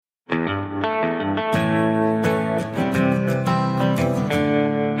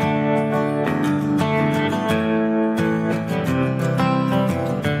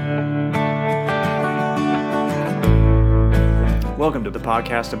welcome to the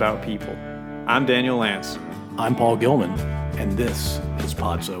podcast about people. I'm Daniel Lance. I'm Paul Gilman, and this is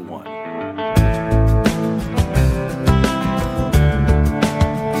Pod So One.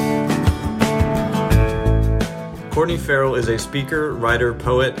 Courtney Farrell is a speaker, writer,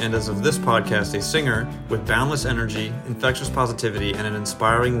 poet, and as of this podcast, a singer with boundless energy, infectious positivity, and an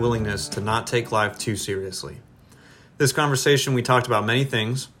inspiring willingness to not take life too seriously. This conversation, we talked about many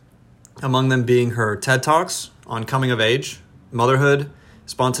things, among them being her TED Talks on coming of age, motherhood,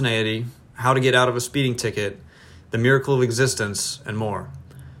 spontaneity, how to get out of a speeding ticket, the miracle of existence, and more.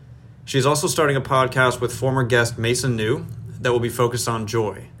 She is also starting a podcast with former guest Mason New that will be focused on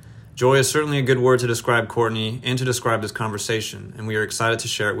joy. Joy is certainly a good word to describe Courtney and to describe this conversation, and we are excited to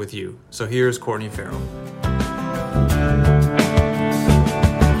share it with you. So here's Courtney Farrell.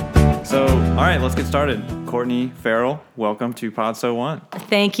 So, all right, let's get started. Courtney Farrell, welcome to Pod So One.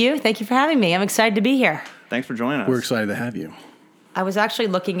 Thank you. Thank you for having me. I'm excited to be here. Thanks for joining us. We're excited to have you. I was actually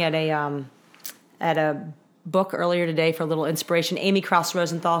looking at a book earlier today for a little inspiration. Amy Cross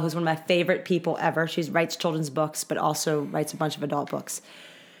Rosenthal, who's one of my favorite people ever. She writes children's books, but also writes a bunch of adult books.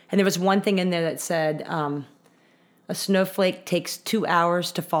 And there was one thing in there that said, a snowflake takes 2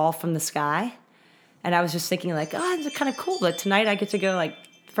 hours to fall from the sky. And I was just thinking like, oh, it's kind of cool that tonight I get to go like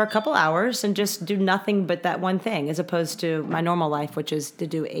for a couple hours and just do nothing but that one thing, as opposed to my normal life, which is to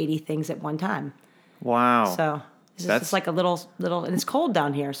do 80 things at one time. Wow. So it's just like a little, and it's cold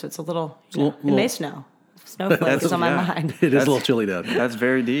down here, so it's a little, it may snow. Snowflake is on my mind. It is a little chilly down here. That's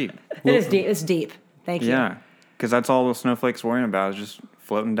very deep. It is deep. It's deep. Thank you. Yeah, because that's all the snowflake's worrying about is just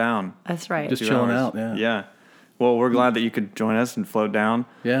floating down. That's right. Just chilling out, yeah. Yeah. Well, we're glad that you could join us and float down.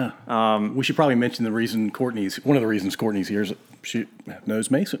 Yeah. We should probably mention one of the reasons Courtney's here is she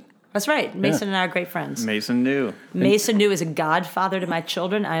knows Mason. That's right. Mason and I are great friends. Mason New. Mason New is a godfather to my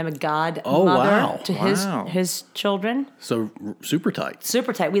children. I am a godmother to his children. So super tight.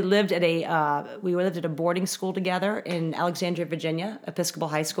 Super tight. We lived at a boarding school together in Alexandria, Virginia, Episcopal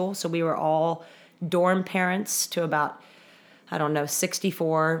High School. So we were all dorm parents to about,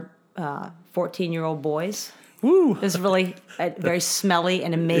 64 14-year-old boys. Woo! It was really a very smelly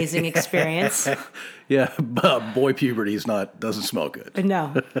and amazing experience. Yeah, but boy puberty doesn't smell good.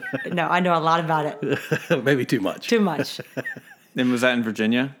 No, I know a lot about it. Maybe too much. Too much. And was that in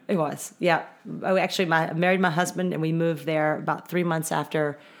Virginia? It was, yeah. I married my husband, and we moved there about 3 months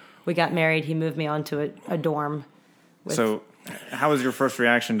after we got married. He moved me onto a dorm. So how was your first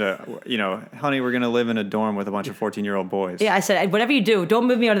reaction to, honey, we're going to live in a dorm with a bunch of 14-year-old boys? Yeah, I said, whatever you do, don't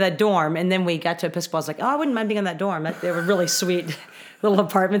move me onto that dorm. And then we got to Episcopal. I was like, I wouldn't mind being on that dorm. They were really sweet little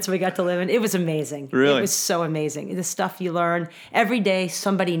apartments we got to live in. It was amazing. Really? It was so amazing. The stuff you learn. Every day,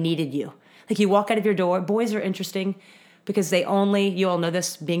 somebody needed you. Like, you walk out of your door. Boys are interesting because you all know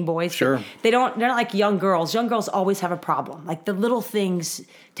this, being boys. Sure. They're not like young girls. Young girls always have a problem. Like, the little things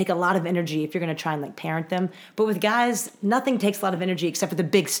take a lot of energy if you're going to try and like parent them. But with guys, nothing takes a lot of energy except for the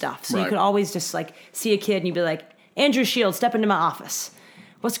big stuff. So right. You can always just like see a kid and you'd be like, Andrew Shields, step into my office.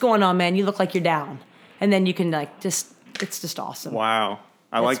 What's going on, man? You look like you're down. And then you can it's just awesome. Wow.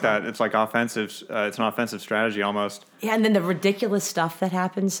 I like that. It's like offensive. It's an offensive strategy almost. Yeah, and then the ridiculous stuff that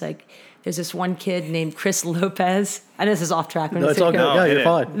happens. Like, there's this one kid named Chris Lopez. I know this is off track. No, it's all good. Yeah, you're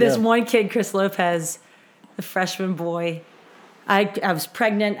fine. This one kid, Chris Lopez, the freshman boy. I was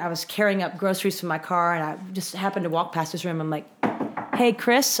pregnant. I was carrying up groceries from my car, and I just happened to walk past his room. I'm like, hey,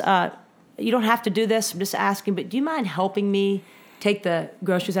 Chris, you don't have to do this. I'm just asking, but do you mind helping me take the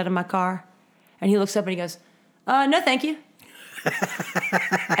groceries out of my car? And he looks up and he goes, no, thank you.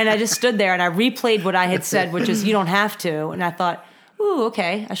 And I just stood there and I replayed what I had said, which is you don't have to. And I thought, ooh,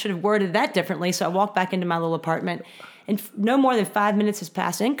 okay, I should have worded that differently. So I walked back into my little apartment, and no more than 5 minutes has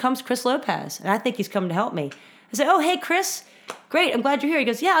passed. In comes Chris Lopez, and I think he's coming to help me. I said, oh, hey, Chris, great, I'm glad you're here. He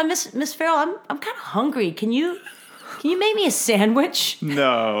goes, yeah, Miss Farrell, I'm kind of hungry. Can you make me a sandwich?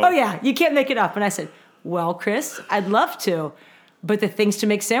 No. Oh, yeah, you can't make it up. And I said, well, Chris, I'd love to. But the things to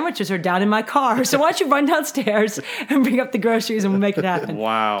make sandwiches are down in my car. So why don't you run downstairs and bring up the groceries and we'll make it happen.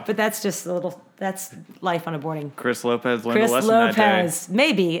 Wow. But that's just that's life on a boarding. Chris Lopez learned a lesson that day.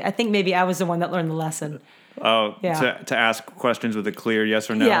 Maybe. I think maybe I was the one that learned the lesson. Oh, yeah. To ask questions with a clear yes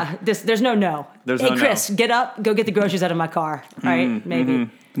or no? Yeah, there's no no. Hey, Chris, get up, go get the groceries out of my car. All right, maybe.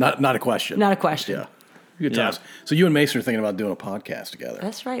 Mm-hmm. Not a question. Not a question. Yeah. Good times. Yeah. So you and Mason are thinking about doing a podcast together.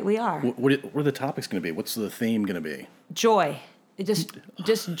 That's right, we are. What are the topics going to be? What's the theme going to be? Joy.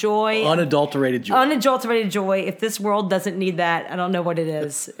 Just joy. Unadulterated joy. Unadulterated joy. If this world doesn't need that, I don't know what it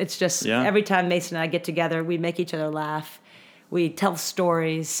is. It's just every time Mason and I get together, we make each other laugh. We tell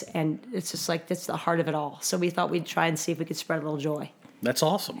stories, and it's just like, that's the heart of it all. So we thought we'd try and see if we could spread a little joy. That's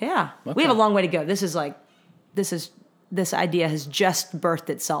awesome. Yeah. Okay. We have a long way to go. This is this idea has just birthed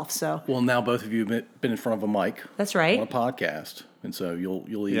itself. So Well, now both of you have been in front of a mic that's right. on a podcast, and so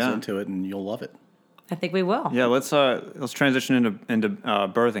you'll ease Yeah. into it and you'll love it. I think we will. Yeah, let's transition into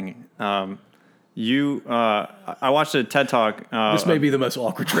birthing. I watched a TED Talk. This may be the most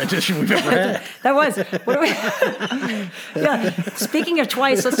awkward transition we've ever had. That was. What do we? Yeah. Speaking of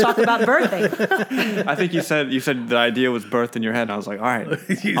twice, let's talk about birthing. I think you said the idea was birthed in your head, and I was like, all right,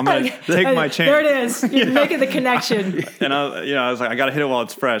 I'm gonna take my chance. There it is. You're making the connection. And I was like, I got to hit it while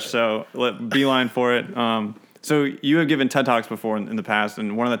it's fresh. So beeline for it. So you have given TED Talks before in the past,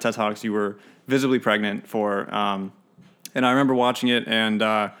 and one of the TED Talks you were visibly pregnant for. And I remember watching it,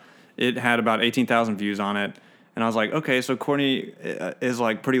 and it had about 18,000 views on it. And I was like, okay, so Courtney is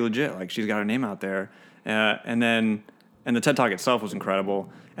like pretty legit. Like she's got her name out there. And the TED Talk itself was incredible.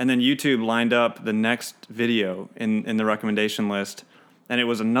 And then YouTube lined up the next video in the recommendation list. And it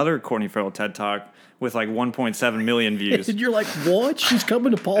was another Courtney Farrell TED Talk with like 1.7 million views. And you're like, what? She's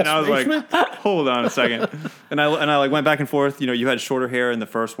coming to Paul's And I was basement? like, hold on a second. And I like went back and forth. You know, you had shorter hair in the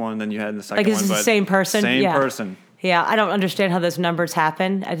first one than you had in the second Like, one. is it the same person? Same Yeah. person. Yeah, I don't understand how those numbers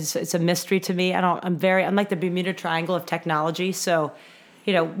happen. It's a mystery to me. I'm like the Bermuda Triangle of technology. So,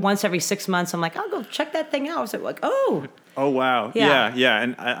 once every 6 months, I'm like, I'll go check that thing out. I was like, oh. Oh, wow. Yeah. Yeah.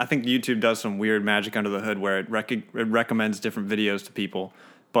 And I think YouTube does some weird magic under the hood where it recommends different videos to people.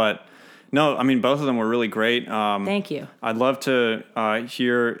 But no, I mean, both of them were really great. Thank you. I'd love to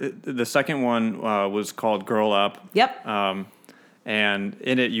hear, the second one was called Girl Up. Yep. And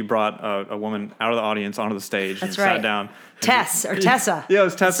in it, you brought a woman out of the audience onto the stage. That's and right. Sat down. Tess or Tessa. Yeah, it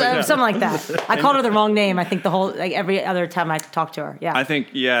was Tessa. Yeah. Something like that. I called her the wrong name. I think every other time I talked to her. Yeah. I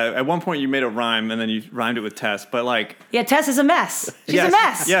think, at one point you made a rhyme and then you rhymed it with Tess, but like... Yeah, Tess is a mess. She's a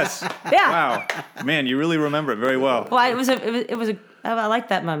mess. Yes. Yeah. Wow. Man, you really remember it very well. Well, I liked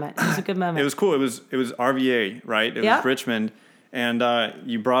that moment. It was a good moment. It was cool. It was RVA, right? It Yeah. was Richmond. And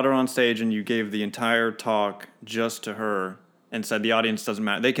you brought her on stage and you gave the entire talk just to her and said the audience doesn't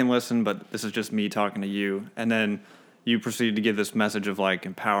matter. They can listen, but this is just me talking to you. And then you proceeded to give this message of like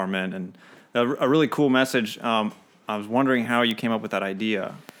empowerment and a really cool message. I was wondering how you came up with that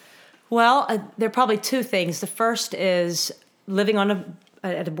idea. Well, there are probably two things. The first is living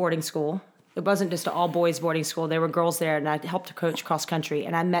at a boarding school. It wasn't just an all-boys boarding school. There were girls there, and I helped to coach cross-country.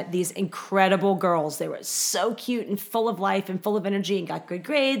 And I met these incredible girls. They were so cute and full of life and full of energy and got good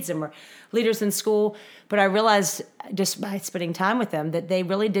grades and were leaders in school. But I realized just by spending time with them that they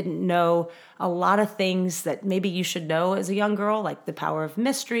really didn't know a lot of things that maybe you should know as a young girl, like the power of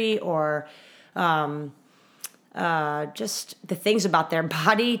mystery or just the things about their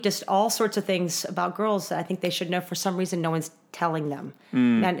body, just all sorts of things about girls that I think they should know. For some reason, no one's telling them.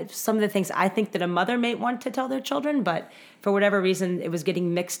 And some of the things I think that a mother may want to tell their children, but for whatever reason, it was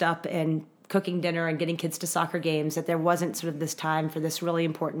getting mixed up in cooking dinner and getting kids to soccer games, that there wasn't sort of this time for this really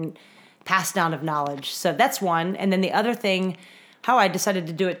important pass down of knowledge. So that's one. And then the other thing, how I decided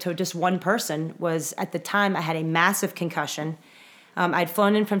to do it to just one person was at the time I had a massive concussion. I'd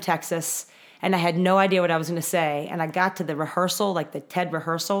flown in from Texas, and I had no idea what I was going to say. And I got to the rehearsal, like the TED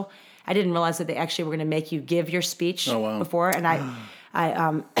rehearsal. I didn't realize that they actually were going to make you give your speech before. And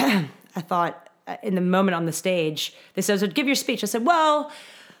I thought in the moment on the stage, they said, so give your speech. I said, well,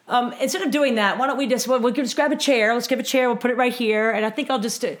 instead of doing that, why don't we we'll just grab a chair. Let's grab a chair. We'll put it right here. And I think I'll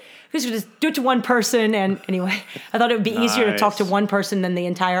just do it to one person. And anyway, I thought it would be easier to talk to one person than the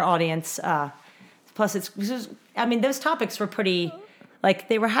entire audience. Plus, those topics were pretty... Like,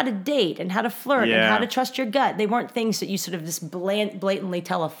 they were how to date and how to flirt and how to trust your gut. They weren't things that you sort of just blatantly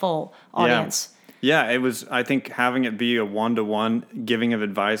tell a full audience. Yeah, it was, I think, having it be a one-to-one giving of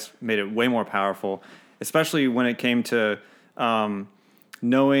advice made it way more powerful, especially when it came to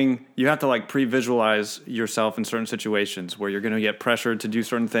knowing you have to, like, pre-visualize yourself in certain situations where you're going to get pressured to do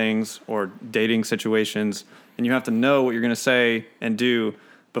certain things or dating situations, and you have to know what you're going to say and do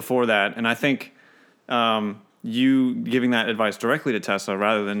before that. And I think... you giving that advice directly to Tessa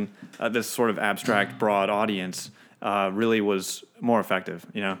rather than this sort of abstract, broad audience really was more effective.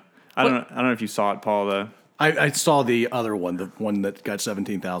 I don't know if you saw it, Paul. I saw the other one, the one that got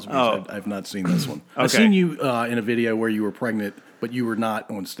 17,000 views. Oh. I've not seen this one. Okay. I've seen you in a video where you were pregnant, but you were not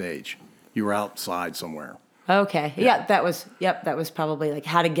on stage. You were outside somewhere. Okay. Yeah, that was probably like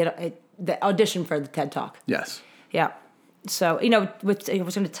how to get the audition for the TED Talk. Yes. Yeah. So, I was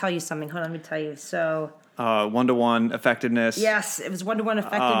going to tell you something. Hold on, let me tell you. So... one-to-one effectiveness. Yes, it was one-to-one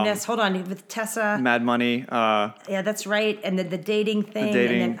effectiveness. Hold on, with Tessa. Mad Money. Yeah, that's right. And the dating thing.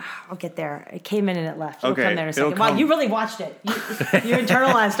 dating. And then, I'll get there. It came in and it left. It'll Okay, come there in a it'll second. Wow, come. you really watched it. You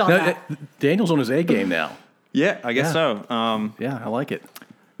internalized all that. Daniel's on his A game now. Yeah, I guess so. Yeah, I like it.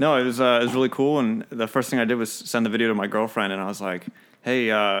 No, it was really cool. And the first thing I did was send the video to my girlfriend, and I was like,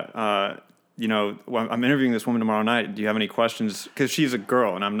 "Hey, I'm interviewing this woman tomorrow night. Do you have any questions?" Because she's a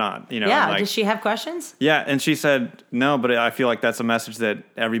girl and I'm not. Yeah. Does she have questions? Yeah, and she said no, but I feel like that's a message that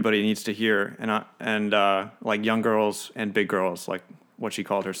everybody needs to hear, and like young girls and big girls, like what she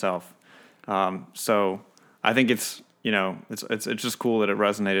called herself. So I think it's just cool that it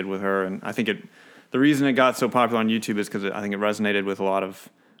resonated with her, and I think the reason it got so popular on YouTube is because I think it resonated with a lot of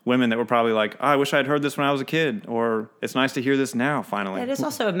women that were probably like, I wish I had heard this when I was a kid, or it's nice to hear this now, finally. It is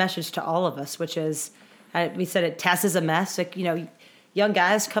also a message to all of us, which is, we said it, Tess is a mess. Like, young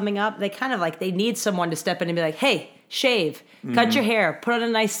guys coming up, they kind of like, they need someone to step in and be like, hey, shave, cut your hair, put on a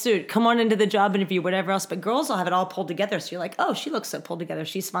nice suit, come on into the job interview, whatever else. But girls will have it all pulled together. So you're like, oh, she looks so pulled together.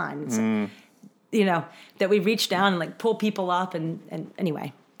 She's fine. It's, that we reach down and like pull people up and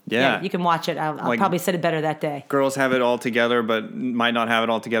anyway. Yeah, you can watch it. I'll probably said it better that day. Girls have it all together, but might not have it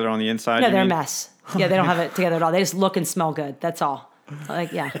all together on the inside. No, they're a mess. Yeah, they don't have it together at all. They just look and smell good. That's all.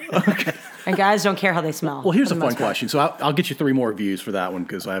 Like, yeah. Okay. And guys don't care how they smell. Well, here's a fun question. So I'll get you 3 more views for that one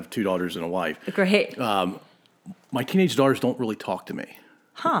because I have 2 daughters and a wife. Great. My teenage daughters don't really talk to me.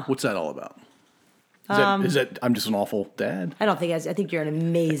 Huh. What's that all about? Is that I'm just an awful dad? I don't think I think you're an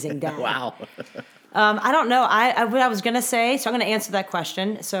amazing dad. Wow. I don't know. What I was going to say, so I'm going to answer that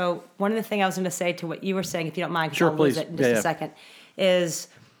question. So one of the things I was going to say to what you were saying, if you don't mind, because I'll lose it in just a second, is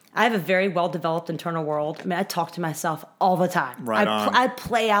I have a very well-developed internal world. I mean, I talk to myself all the time. Right on. I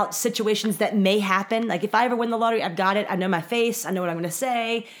play out situations that may happen. Like if I ever win the lottery, I've got it. I know my face. I know what I'm going to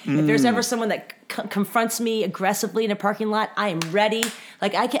say. If there's ever someone that confronts me aggressively in a parking lot, I am ready.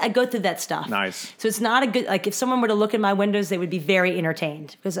 Like I go through that stuff. Nice. So it's not a good, like if someone were to look in my windows, they would be very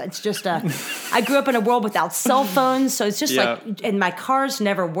entertained because it's just I grew up in a world without cell phones. So it's just like, and my cars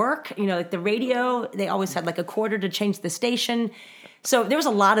never work. Like the radio, they always had like a quarter to change the station. So there was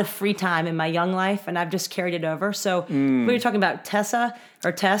a lot of free time in my young life, and I've just carried it over. So we were talking about Tess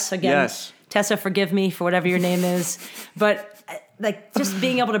again. Yes. Tessa, forgive me for whatever your name is. But like just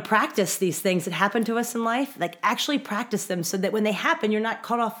being able to practice these things that happen to us in life, like actually practice them so that when they happen, you're not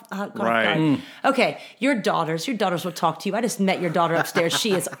caught off guard. Okay, your daughters will talk to you. I just met your daughter upstairs.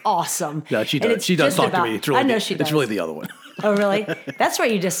 She is awesome. Yeah, she does. She does talk to me. I know she does. It's really the other one. Oh, really? That's where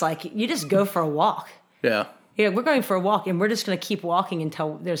you just go for a walk. Yeah. Yeah, we're going for a walk, and we're just going to keep walking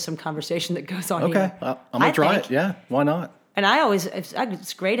until there's some conversation that goes on here. Okay, I'm going to try it. Yeah, why not? And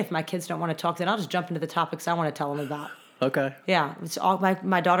it's great if my kids don't want to talk, then I'll just jump into the topics I want to tell them about. Okay. Yeah, it's all,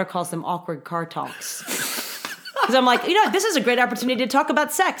 my daughter calls them awkward car talks. Because I'm like, this is a great opportunity to talk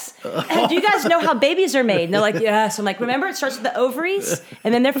about sex. Do you guys know how babies are made? And they're like, yes. I'm like, remember, it starts with the ovaries,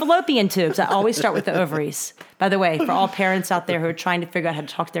 and then they're fallopian tubes. I always start with the ovaries. By the way, for all parents out there who are trying to figure out how to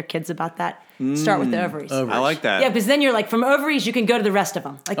talk to their kids about that, start with the ovaries. I like that. Yeah, because then you're like, from ovaries, you can go to the rest of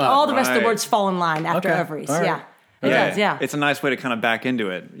them. Like all the rest of the words fall in line after ovaries. Right. Yeah. It does, yeah. It's a nice way to kind of back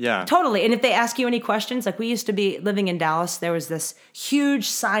into it. Yeah. Totally. And if they ask you any questions, like we used to be living in Dallas, there was this huge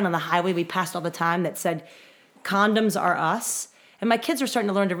sign on the highway we passed all the time that said, condoms are us. And my kids were starting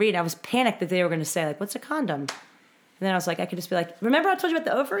to learn to read. I was panicked that they were going to say, like, what's a condom? And then I was like, I could just be like, remember I told you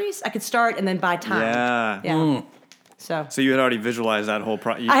about the ovaries? I could start and then buy time. Yeah. So you had already visualized that whole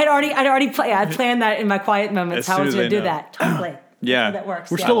process. I'd already planned that in my quiet moments, how I was going to do that. Totally. Yeah, that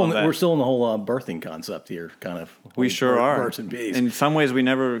works. We're still in the whole birthing concept here, kind of. We sure are. Birds and bees. In some ways, we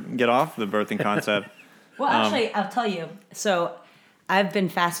never get off the birthing concept. Well, actually, I'll tell you. So, I've been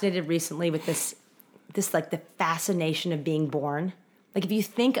fascinated recently with this like the fascination of being born. Like, if you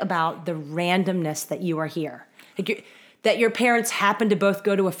think about the randomness that you are here, like that your parents happen to both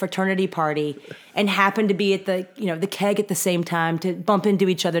go to a fraternity party and happen to be at the the keg at the same time to bump into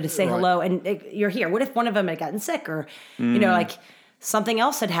each other to say hello, and you're here. What if one of them had gotten sick, or like something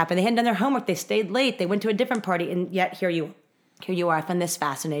else had happened? They hadn't done their homework. They stayed late. They went to a different party, and yet here you are. I find this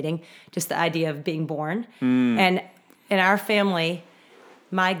fascinating. Just the idea of being born. And in our family,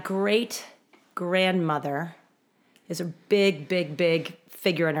 my great grandmother is a big, big, big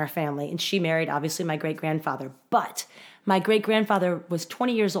figure in our family, and she married obviously my great grandfather, but my great-grandfather was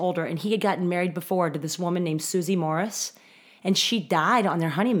 20 years older, and he had gotten married before to this woman named Susie Morris, and she died on their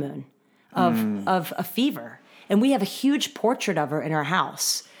honeymoon of a fever. And we have a huge portrait of her in our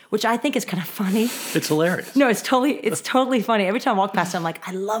house, which I think is kind of funny. It's hilarious. No, it's totally funny. Every time I walk past her, I'm like,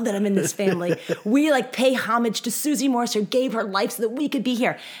 I love that I'm in this family. We like pay homage to Susie Morris, who gave her life so that we could be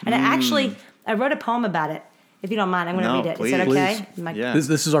here. And I wrote a poem about it. If you don't mind, I'm going to read it. Please. Is that okay? Yeah.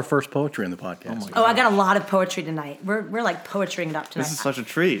 This is our first poetry in the podcast. I got a lot of poetry tonight. We're like poetrying it up tonight. This is such a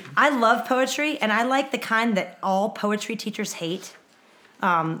treat. I love poetry, and I like the kind that all poetry teachers hate,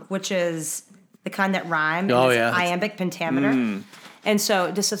 which is the kind that rhyme. Oh, and yeah. Iambic pentameter. And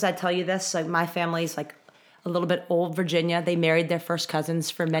so just as I tell you this, like my family's like a little bit old Virginia. They married their first cousins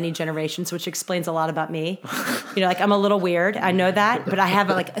for many generations, which explains a lot about me. Like I'm a little weird. I know that, but I have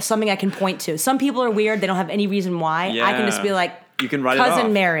like something I can point to. Some people are weird. They don't have any reason why. Yeah. I can just be like, you can write it off.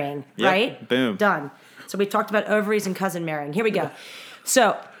 cousin marrying, Yep. right? Boom. Done. So we talked about ovaries and cousin marrying. Here we go.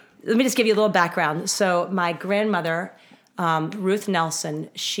 So let me just give you a little background. So my grandmother, Ruth Nelson,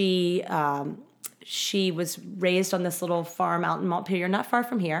 she was raised on this little farm out in Montpelier, not far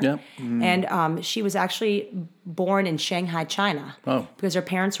from here. Yep. And she was actually born in Shanghai, China. Oh. Because her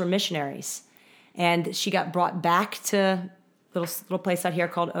parents were missionaries. And she got brought back to little place out here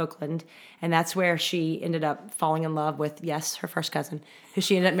called Oakland. And that's where she ended up falling in love with, yes, her first cousin, who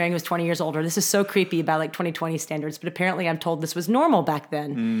she ended up marrying, was 20 years older. This is so creepy by like 2020 standards, but apparently I'm told this was normal back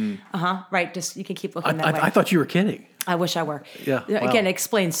then. Right, just you can keep looking that way. I thought you were kidding. I wish I were. Yeah, wow. Again, it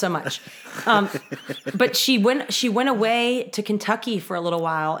explains so much. But she went away to Kentucky for a little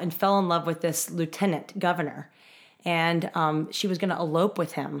while and fell in love with this lieutenant governor. And she was going to elope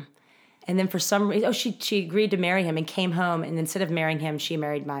with him. And then for some reason, she agreed to marry him and came home. And instead of marrying him, she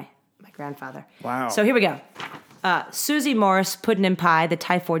married my grandfather. Wow. So here we go. Susie Morris, puddin' and pie, the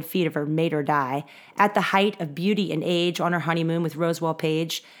typhoid fever made her die. At the height of beauty and age, on her honeymoon with Roswell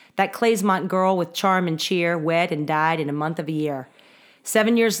Page, that Claysmont girl with charm and cheer wed and died in a month of a year.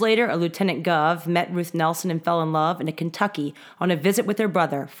 7 years later, a Lieutenant Gov met Ruth Nelson and fell in love in Kentucky on a visit with her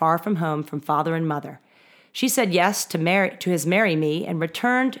brother, far from home from father and mother. She said yes to his marry me and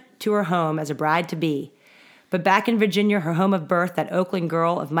returned to her home as a bride-to-be. But back in Virginia, her home of birth, that Oakland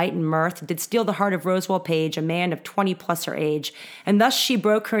girl of might and mirth did steal the heart of Roswell Page, a man of 20 plus her age, and thus she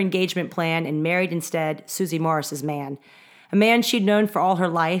broke her engagement plan and married instead Susie Morris's man. A man she'd known for all her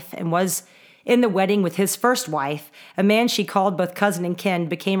life and was in the wedding with his first wife, a man she called both cousin and kin,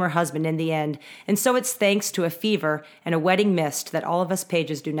 became her husband in the end. And so it's thanks to a fever and a wedding mist that all of us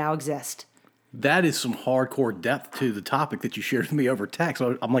Pages do now exist. That is some hardcore depth to the topic that you shared with me over text.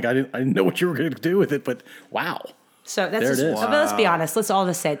 I'm like, I didn't know what you were going to do with it, but wow. So that's there just, it is. But let's be honest. Let's all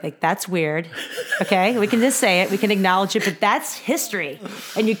just say it. Like, that's weird. Okay, we can just say it. We can acknowledge it, but that's history,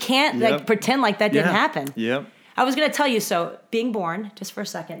 and you can't like pretend like that didn't happen. Yep. I was going to tell you. So being born, just for a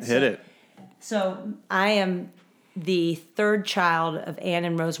second. Hit it. So I am the third child of Anne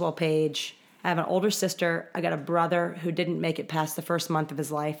and Roswell Page. I have an older sister. I got a brother who didn't make it past the first month of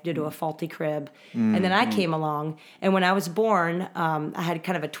his life due to a faulty crib. And then I came along. And when I was born, I had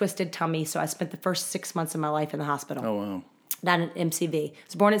kind of a twisted tummy. So I spent the first 6 months of my life in the hospital. Oh, wow. Down at MCV. I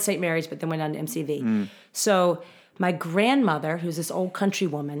was born at St. Mary's, but then went on to MCV. So my grandmother, who's this old country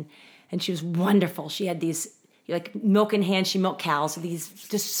woman, and she was wonderful. She had these like milk in hand. She milked cows. These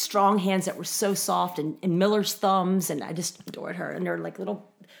just strong hands that were so soft and Miller's thumbs. And I just adored her. And her like little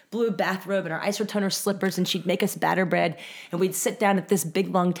blue bathrobe and her isotoner slippers, and she'd make us batter bread, and we'd sit down at this big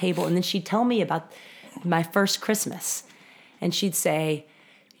long table, and then she'd tell me about my first Christmas. And she'd say,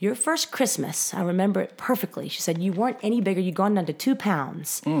 your first Christmas, I remember it perfectly. She said, you weren't any bigger. You'd gone down to 2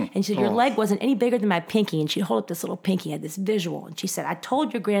 pounds. And she said, your leg wasn't any bigger than my pinky. And she'd hold up this little pinky, had this visual. And she said, I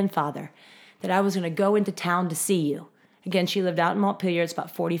told your grandfather that I was going to go into town to see you. Again, she lived out in Montpelier. It's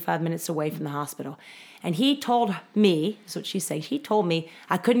about 45 minutes away from the hospital. And he told me, that's what she said, he told me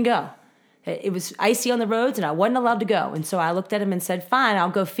I couldn't go. It was icy on the roads and I wasn't allowed to go. And so I looked at him and said, fine,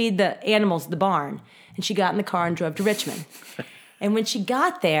 I'll go feed the animals at the barn. And she got in the car and drove to Richmond. And when she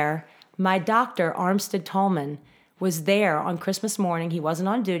got there, my doctor, Armstead Tallman, was there on Christmas morning. He wasn't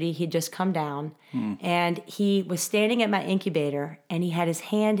on duty. He'd just come down. And he was standing at my incubator, and he had his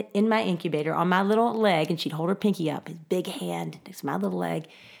hand in my incubator on my little leg, and she'd hold her pinky up, his big hand next to my little leg,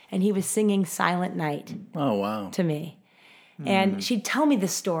 and he was singing Silent Night to me. And she'd tell me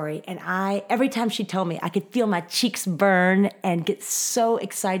this story, and every time she'd tell me, I could feel my cheeks burn and get so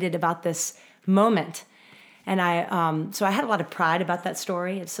excited about this moment. And so I had a lot of pride about that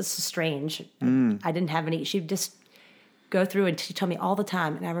story. It's just strange. I didn't have any. She'd just go through and she'd tell me all the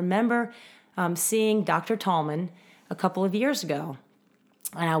time. And I remember seeing Dr. Tallman a couple of years ago.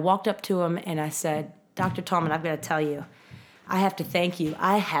 And I walked up to him and I said, Dr. Tallman, I've got to tell you, I have to thank you.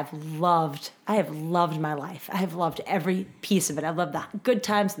 I have loved my life. I have loved every piece of it. I've loved the good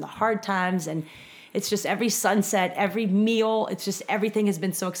times and the hard times. And it's just every sunset, every meal. It's just everything has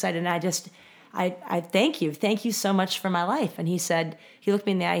been so exciting. And I thank you. Thank you so much for my life. And he looked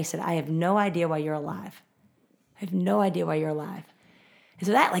me in the eye. He said, I have no idea why you're alive. I have no idea why you're alive. And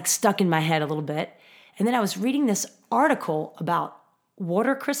so that like stuck in my head a little bit. And then I was reading this article about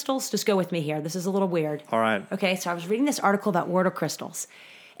water crystals. Just go with me here. This is a little weird. All right. Okay, so I was reading this article about water crystals.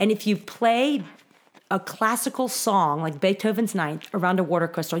 And if you play a classical song like Beethoven's Ninth around a water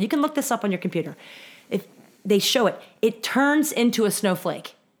crystal, you can look this up on your computer. they show it. It turns into a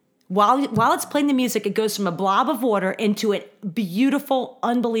snowflake. While it's playing the music, it goes from a blob of water into a beautiful,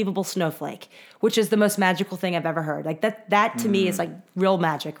 unbelievable snowflake, which is the most magical thing I've ever heard. Like that to me is like real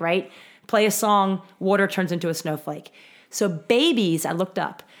magic, right? Play a song, water turns into a snowflake. So babies, I looked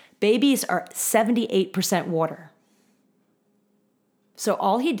up, babies are 78% water. So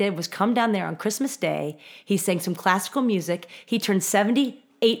all he did was come down there on Christmas Day. He sang some classical music. He turned 78%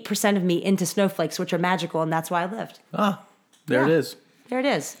 of me into snowflakes, which are magical, and that's why I lived. There it is. There it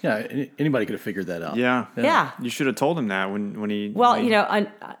is. Yeah, anybody could have figured that out. Yeah. You should have told him that when he. Well,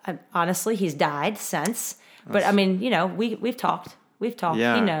 honestly, he's died since. But I mean, we've talked.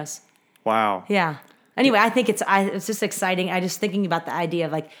 Yeah. He knows. Wow. Yeah. Anyway, I think it's just exciting. I just thinking about the idea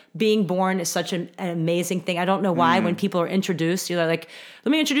of like being born is such an amazing thing. I don't know why when people are introduced, you're like,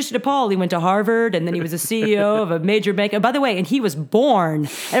 let me introduce you to Paul. He went to Harvard and then he was a CEO of a major bank. And by the way, and he was born.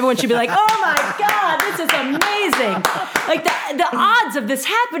 Everyone should be like, oh my God, this is amazing. Like the odds of this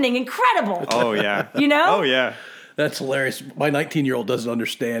happening, incredible. Oh yeah. Oh yeah. That's hilarious. My 19-year-old doesn't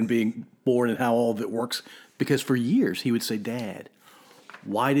understand being born and how all of it works because for years he would say, Dad,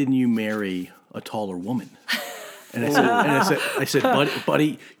 why didn't you marry a taller woman? And I said,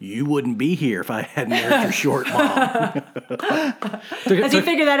 buddy, you wouldn't be here if I hadn't married your short mom. Has he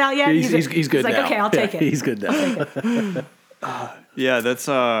figured that out yet? He's good he's now. like, okay, I'll take it. He's good now. Yeah, that's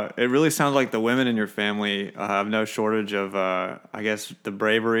it really sounds like the women in your family have no shortage of I guess the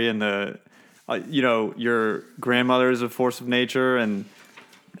bravery and the your grandmother is a force of nature and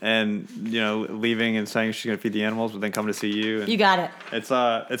leaving and saying she's going to feed the animals, but then come to see you. And you got it.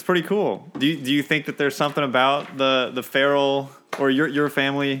 It's pretty cool. Do you think that there's something about the Farrell or your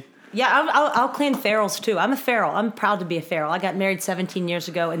family? Yeah, I'll claim Farrells too. I'm a Farrell. I'm proud to be a Farrell. I got married 17 years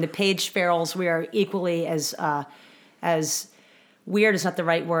ago, and the Page Farrells, we are equally as weird is not the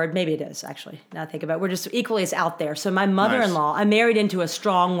right word. Maybe it is, actually, now I think about it. We're just equally as out there. So my mother-in-law, I'm married into a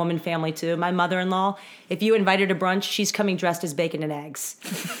strong woman family, too. My mother-in-law, if you invite her to brunch, she's coming dressed as bacon and eggs.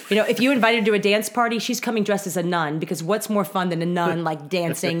 If you invite her to a dance party, she's coming dressed as a nun, because what's more fun than a nun, like,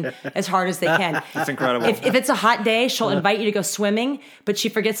 dancing as hard as they can? That's incredible. If it's a hot day, she'll invite you to go swimming, but she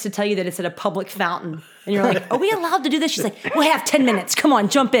forgets to tell you that it's at a public fountain. And you're like, are we allowed to do this? She's like, we have 10 minutes. Come on,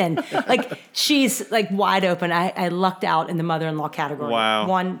 jump in. Like, she's like wide open. I lucked out in the mother-in-law category. Wow.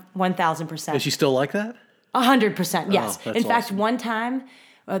 1,000%. Is she still like that? 100%, yes. Oh, In fact, awesome. one time,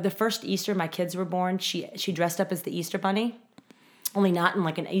 the first Easter my kids were born, she dressed up as the Easter bunny. Only not in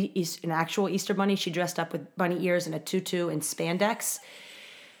like an actual Easter bunny. She dressed up with bunny ears and a tutu and spandex,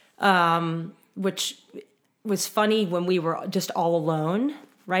 which was funny when we were just all alone,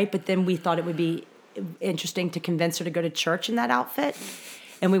 right? But then we thought it would be interesting to convince her to go to church in that outfit.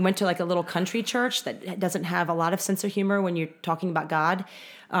 And we went to like a little country church that doesn't have a lot of sense of humor when you're talking about God.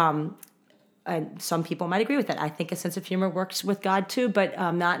 And some people might agree with that. I think a sense of humor works with God too, but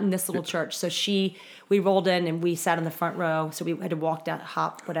not in this little church. So we rolled in and we sat in the front row. So we had to walk down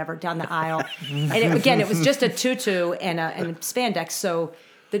the aisle. And it was just a tutu and a spandex. So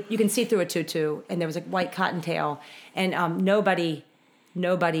you can see through a tutu, and there was a white cottontail, and nobody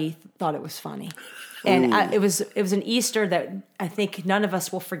thought it was funny. And it was an Easter that I think none of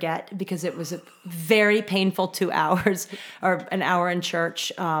us will forget, because it was a very painful 2 hours or an hour in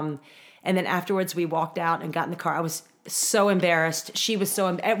church. And then afterwards we walked out and got in the car. I was so embarrassed. She was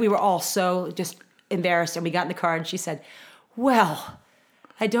we were all so just embarrassed. And we got in the car and she said, well,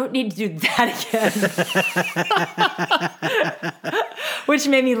 I don't need to do that again. Which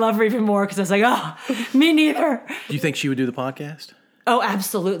made me love her even more, because I was like, oh, me neither. Do you think she would do the podcast? Oh,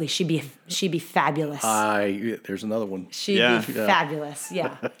 absolutely. She'd be fabulous. There's another one. She'd be fabulous.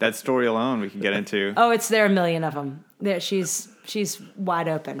 Yeah. That story alone we can get into. Oh, there are a million of them. She's wide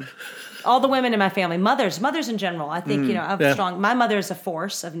open. All the women in my family, mothers in general. I think I'm strong. My mother is a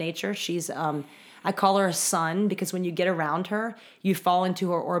force of nature. She's I call her a sun, because when you get around her, you fall into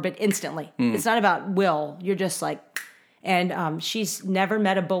her orbit instantly. It's not about will. You're just like. And she's never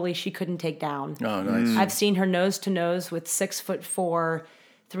met a bully she couldn't take down. Oh, nice. I've seen her nose to nose with 6'4",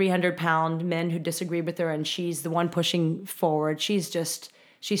 300-pound men who disagree with her, and she's the one pushing forward. She's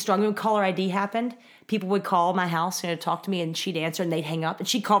strong. When caller ID happened, people would call my house to talk to me, and she'd answer, and they'd hang up, and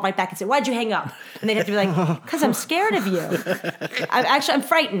she'd call right back and say, "Why'd you hang up?" And they'd have to be like, "Because I'm scared of you. I'm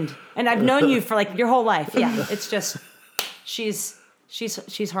frightened, and I've known you for like your whole life." Yeah, it's just she's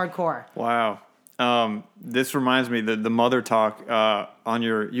hardcore. Wow. This reminds me the Mother Talk you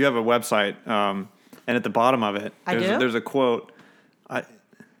have a website, and at the bottom of it there's a quote.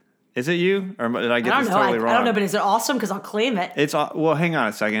 Is it you, or did I get this totally wrong? I don't know, but is it awesome? Because I'll claim it. It's well. Hang on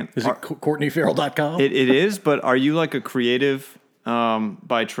a second. Is it CourtneyFarrell.com? It is, but are you like a creative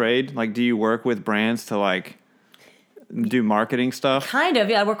by trade? Like, do you work with brands to like do marketing stuff? Kind of,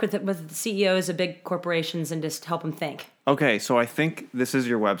 yeah. I work with CEOs of big corporations and just help them think. Okay, so I think this is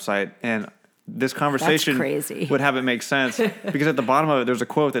your website, and this conversation crazy. would have it make sense because at the bottom of it, there's a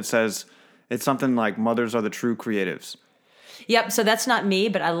quote that says it's something like "Mothers are the true creatives." Yep, so that's not me,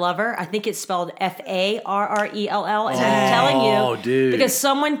 but I love her. I think it's spelled Farrell, and I'm telling you, dude. because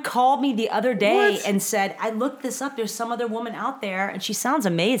someone called me the other day and said, I looked this up, there's some other woman out there, and she sounds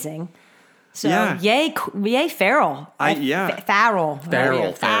amazing. So, yay Farrell. Farrell. Yeah,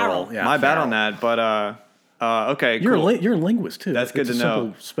 My bad on that, but okay, You're cool. you're a linguist, too. That's good It's to a know.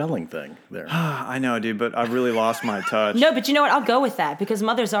 simple spelling thing there. I know, dude, but I really lost my touch. No, but you know what? I'll go with that because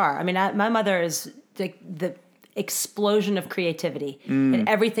mothers are. I mean, my mother is the explosion of creativity, and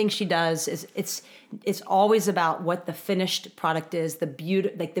everything she does is it's always about what the finished product is, the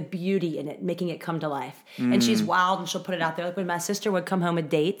beauty in it, making it come to life. And she's wild, and she'll put it out there. Like when my sister would come home with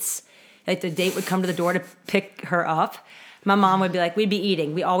dates, like the date would come to the door to pick her up. My mom would be like, we'd be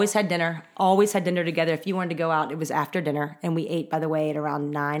eating. We always had dinner together. If you wanted to go out, it was after dinner, and we ate, by the way, at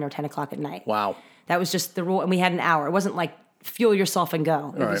around 9 or 10 o'clock at night. Wow. That was just the rule, and we had an hour. It wasn't like fuel yourself and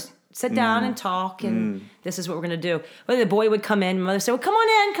go. It was sit down and talk, and this is what we're going to do. Well, the boy would come in, mother would say, well, come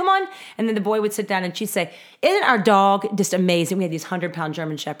on. And then the boy would sit down, and she'd say, isn't our dog just amazing? We had these 100-pound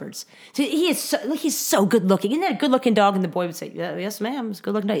German Shepherds. So he's so good looking. Isn't that a good looking dog? And the boy would say, yes, ma'am, it's a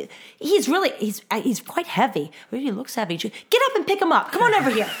good looking dog. He's quite heavy. Well, he looks heavy. Get up and pick him up. Come on over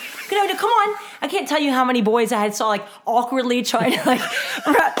here. Come on. I can't tell you how many boys I saw like awkwardly trying to like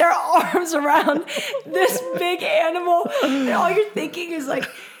wrap their arms around this big animal. And all you're thinking is like,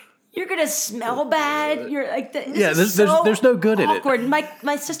 you're gonna smell bad. You're like, there's no good awkward. in it.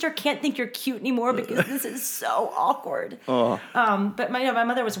 My sister can't think you're cute anymore because this is so awkward. But my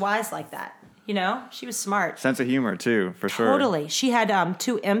mother was wise like that. You know, she was smart. Sense of humor too, for sure. Totally. She had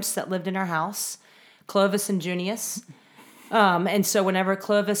 2 imps that lived in her house, Clovis and Junius. And so whenever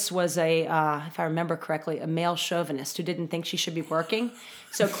Clovis was if I remember correctly, a male chauvinist who didn't think she should be working.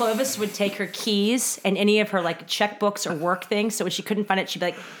 So Clovis would take her keys and any of her like checkbooks or work things. So when she couldn't find it, she'd be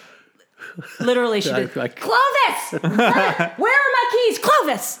like, literally, she'd be Clovis! Where are my keys?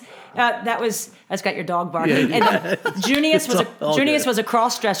 Clovis! That's got your dog barking. Yeah. And Junius was a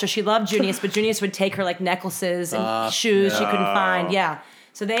cross-dresser. She loved Junius, but Junius would take her like necklaces and shoes she couldn't find. Yeah.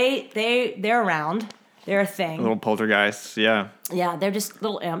 So they're around. They're a thing. Little poltergeists, yeah. Yeah, they're just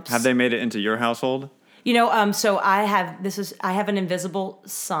little imps. Have they made it into your household? You know, so I have an invisible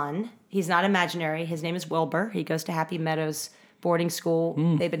son. He's not imaginary. His name is Wilbur. He goes to Happy Meadows boarding school.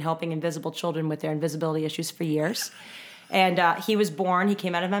 They've been helping invisible children with their invisibility issues for years. And he was born. He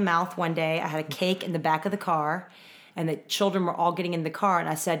came out of my mouth one day. I had a cake in the back of the car, and the children were all getting in the car. And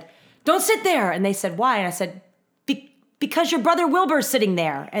I said, "Don't sit there." And they said, "Why?" And I said, "Because your brother Wilbur's sitting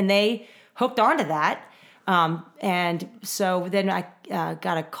there." And they hooked onto that. And so then I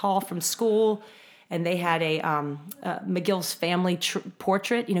got a call from school, and they had a McGill's family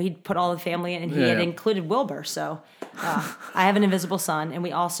portrait. You know, he'd put all the family in, and he had included Wilbur. So I have an invisible son, and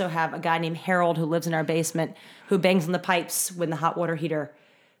we also have a guy named Harold who lives in our basement who bangs on the pipes when the hot water heater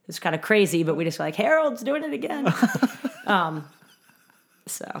is kind of crazy, but we just like, Harold's doing it again.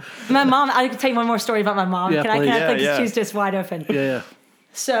 So my mom, I can tell you one more story about my mom. Yeah, Can I? please. She's just wide open. Yeah.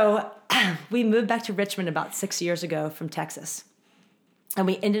 So we moved back to Richmond about 6 years ago from Texas. And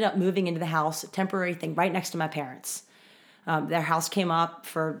we ended up moving into the house, a temporary thing, right next to my parents. Their house came up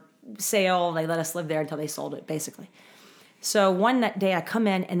for sale. They let us live there until they sold it, basically. So one day I come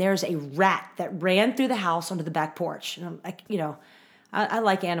in, and there's a rat that ran through the house onto the back porch. And I'm like, you know, I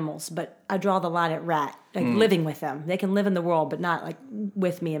like animals, but I draw the line at rat, like living with them. They can live in the world, but not like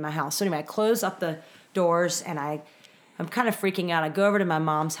with me in my house. So anyway, I close up the doors, and I'm kind of freaking out. I go over to my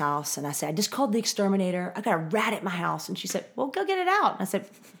mom's house, and I say, I just called the exterminator. I got a rat at my house. And she said, well, go get it out. And I said,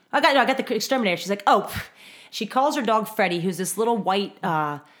 I got the exterminator. She's like, oh. She calls her dog Freddie, who's this little white,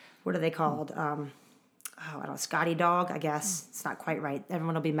 what are they called? I don't know, Scotty dog, I guess. It's not quite right.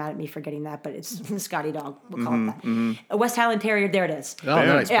 Everyone will be mad at me for getting that, but it's the Scotty dog. We'll call it that. A West Highland Terrier, there it is. Oh,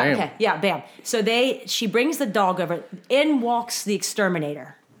 nice. Yeah, Bam. okay. Yeah, bam. So she brings the dog over. In walks the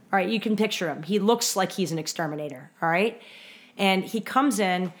exterminator. All right, you can picture him. He looks like he's an exterminator, all right? And he comes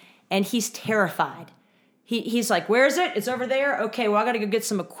in, and he's terrified. He's like, where is it? It's over there? Okay, well, I got to go get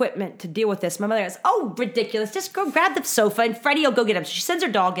some equipment to deal with this. My mother goes, oh, ridiculous. Just go grab the sofa, and Freddie will go get him. So she sends her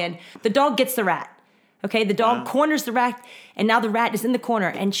dog in. The dog gets the rat. Okay, the dog corners the rat, and now the rat is in the corner.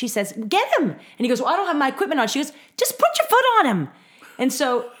 And she says, get him. And he goes, well, I don't have my equipment on. She goes, just put your foot on him. And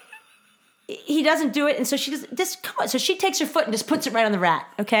so he doesn't do it. And so she goes, just come on. So she takes her foot and just puts it right on the rat.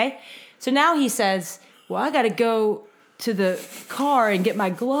 Okay. So now he says, well, I got to go to the car and get my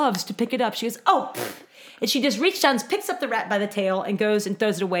gloves to pick it up. She goes, oh, pfft. And she just reached down, picks up the rat by the tail, and goes and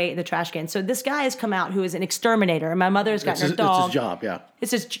throws it away in the trash can. So this guy has come out who is an exterminator, and my mother's gotten her dog. It's his job, yeah.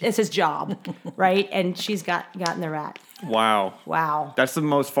 It's his job, right? And she's gotten the rat. Wow. Wow. That's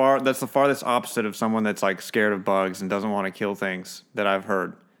the farthest opposite of someone that's like scared of bugs and doesn't want to kill things that I've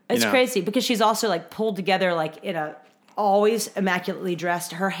heard. It's crazy because she's also like pulled together like in a always immaculately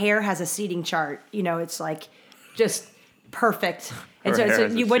dressed. Her hair has a seating chart. It's like just perfect. And so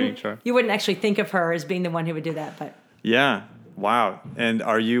you wouldn't actually think of her as being the one who would do that, but yeah. Wow. And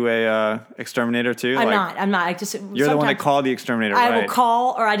are you a exterminator too? I'm not. You're the one that called the exterminator, right? I will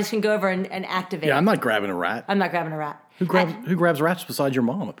call, or I just can go over and activate. Yeah, I'm not grabbing a rat. I'm not grabbing a rat. Who grabs rats besides your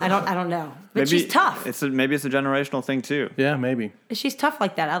mom? I don't know. But she's tough. Maybe it's a generational thing too. Yeah, maybe. She's tough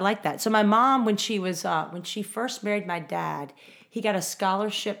like that. I like that. So my mom, when she first married my dad, he got a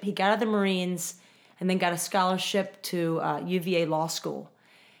scholarship. He got out of the Marines and then got a scholarship to UVA Law School.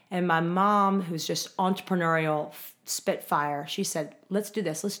 And my mom, who's just entrepreneurial spitfire, she said, let's do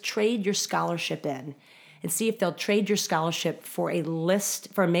this. Let's trade your scholarship in and see if they'll trade your scholarship for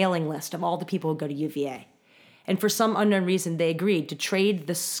a mailing list of all the people who go to UVA. And for some unknown reason, they agreed to trade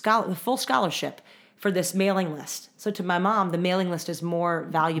the full scholarship for this mailing list. So to my mom, the mailing list is more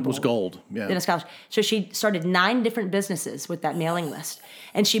valuable. It was gold, yeah. Than a scholarship. So she started 9 different businesses with that mailing list.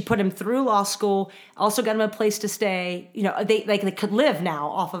 And she put him through law school, also got him a place to stay. They could live now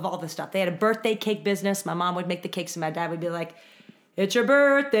off of all this stuff. They had a birthday cake business. My mom would make the cakes and my dad would be like, it's your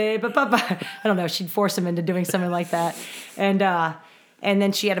birthday, I don't know. She'd force him into doing something like that. And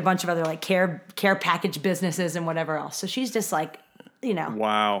then she had a bunch of other like care package businesses and whatever else. So she's just like,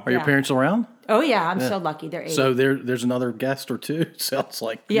 Wow. Are your parents around? Oh yeah, I'm so lucky. They're 80. So there's another guest or two. Sounds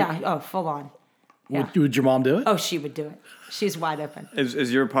like. Yeah. Oh, full on. Yeah. Would your mom do it? Oh, she would do it. She's wide open.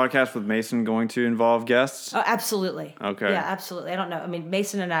 Is your podcast with Mason going to involve guests? Oh, absolutely. Okay. Yeah, absolutely. I don't know. I mean,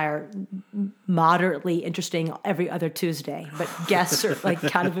 Mason and I are moderately interesting every other Tuesday, but guests are like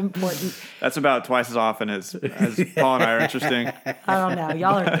kind of important. That's about twice as often as Paul and I are interesting. I don't know.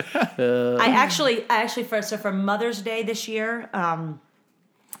 Y'all are. I actually for Mother's Day this year,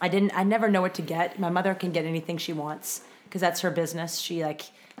 I never know what to get. My mother can get anything she wants because that's her business. She like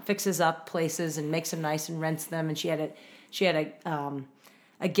fixes up places and makes them nice and rents them, and she had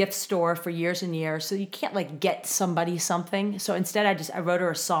a gift store for years and years. So you can't like get somebody something. So instead I wrote her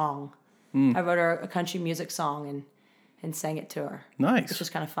a song. I wrote her a country music song and sang it to her. Nice. Which was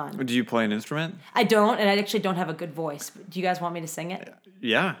kind of fun. Do you play an instrument? I don't, and I actually don't have a good voice. Do you guys want me to sing it?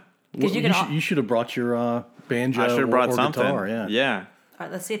 Yeah. Because you should have brought your banjo I should have brought or something. guitar. Yeah. Yeah. All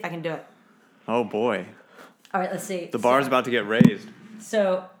right, let's see if I can do it. Oh boy. All right, let's see. The bar's about to get raised.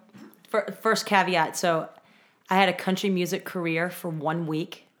 So, first caveat. So, I had a country music career for 1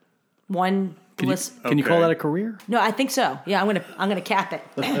 week. Can you call that a career? No, I think so. Yeah, I'm gonna cap it.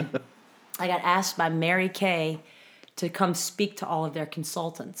 I got asked by Mary Kay to come speak to all of their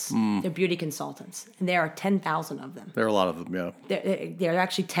consultants, their beauty consultants, and there are 10,000 of them. There are a lot of them. Yeah. There are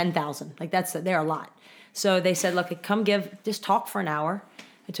actually 10,000. Like they're a lot. So they said, look, just talk for an hour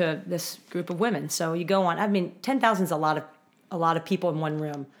to this group of women. So you go on. I mean, 10,000 is a lot of people in one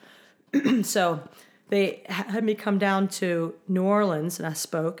room. So they had me come down to New Orleans, and I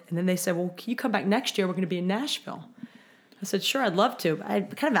spoke. And then they said, well, can you come back next year? We're going to be in Nashville. I said, sure, I'd love to. I'm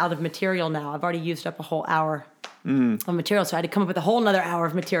kind of out of material now. I've already used up a whole hour of material. So I had to come up with a whole another hour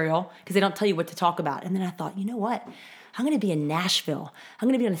of material because they don't tell you what to talk about. And then I thought, you know what? I'm going to be in Nashville. I'm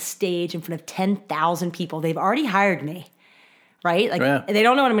going to be on a stage in front of 10,000 people. They've already hired me. Right? Like They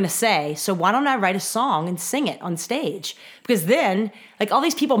don't know what I'm going to say. So why don't I write a song and sing it on stage? Because then, like all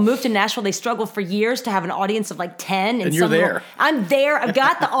these people moved to Nashville, they struggled for years to have an audience of like 10. And you're there. I'm there. I've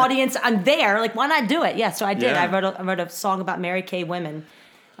got the audience. I'm there. Like, why not do it? Yeah, so I did. Yeah. I wrote a song about Mary Kay women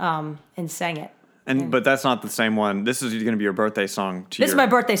and sang it. But that's not the same one. This is going to be your birthday song. This is my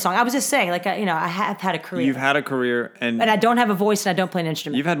birthday song. I was just saying, like, I have had a career. You've had a career, and I don't have a voice, and I don't play an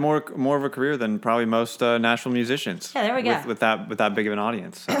instrument. You've had more of a career than probably most Nashville musicians. Yeah, there we go. With that big of an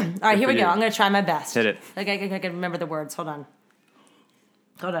audience. So. All right, here we go. I'm going to try my best. Hit it. Like I can remember the words. Hold on,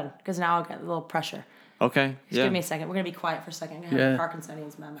 because now I'll get a little pressure. Okay. Just give me a second. We're going to be quiet for a second. I'm going to have a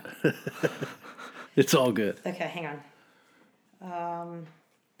Parkinsonian's moment. It's all good. Okay, hang on.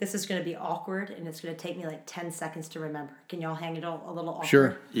 This is going to be awkward, and it's going to take me like 10 seconds to remember. Can y'all handle a little awkward?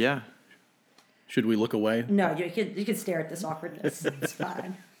 Sure. Yeah. Should we look away? No, you can stare at this awkwardness. It's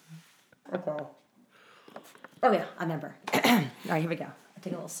fine. Okay. Oh, yeah, I remember. All right, here we go. I'll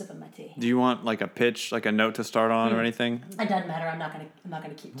take a little sip of my tea. Do you want like a pitch, like a note to start on or anything? It doesn't matter. I'm not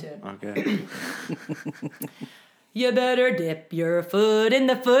gonna keep to it. Okay. You better dip your foot in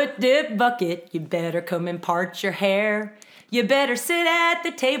the foot dip bucket. You better come and part your hair. You better sit at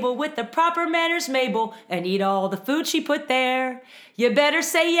the table with the proper manners, Mabel, and eat all the food she put there. You better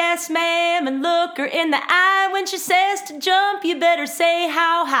say yes, ma'am, and look her in the eye when she says to jump. You better say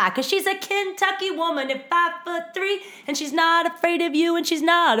how high, 'cause she's a Kentucky woman at 5'3", and she's not afraid of you and she's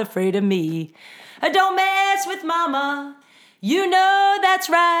not afraid of me. Don't mess with mama, you know that's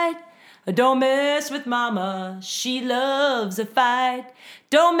right. Don't mess with mama, she loves a fight.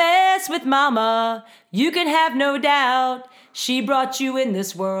 Don't mess with mama, you can have no doubt. She brought you in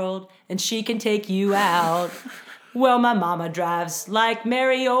this world, and she can take you out. Well, my mama drives like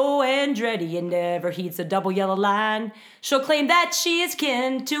Mario Andretti and never heeds a double yellow line. She'll claim that she is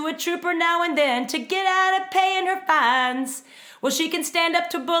kin to a trooper now and then to get out of paying her fines. Well, she can stand up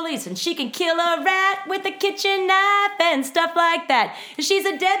to bullies and she can kill a rat with a kitchen knife and stuff like that. She's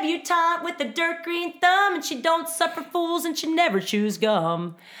a debutante with a dirt green thumb, and she don't suffer fools and she never chews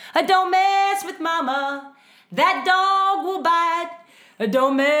gum. Don't mess with mama, that dog will bite.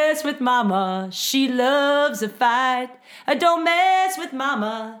 Don't mess with mama, she loves a fight. Don't mess with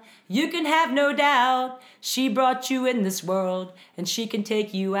mama, you can have no doubt. She brought you in this world and she can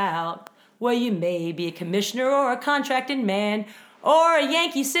take you out. Well, you may be a commissioner or a contracted man, or a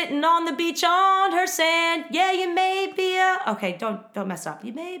Yankee sitting on the beach on her sand. Yeah, you may be a... Okay, don't mess up.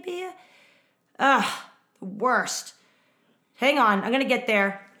 You may be a... the worst. Hang on, I'm gonna get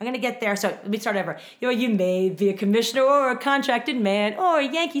there. So let me start over. You may be a commissioner or a contracted man, or a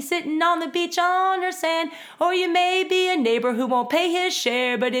Yankee sitting on the beach on her sand, or you may be a neighbor who won't pay his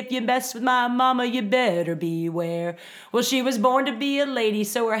share, but if you mess with my mama, you better beware. Well, she was born to be a lady,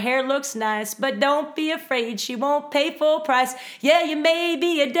 so her hair looks nice, but don't be afraid, she won't pay full price. Yeah, you may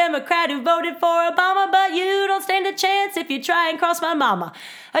be a Democrat who voted for Obama, but you don't stand a chance if you try and cross my mama.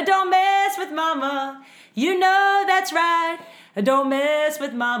 Don't mess with mama, you know that's right. Don't mess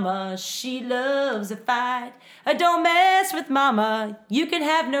with mama, she loves a fight. Don't mess with mama, you can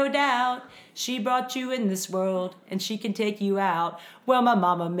have no doubt. She brought you in this world and she can take you out. Well, my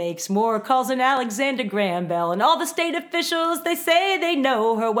mama makes more calls than Alexander Graham Bell, and all the state officials, they say they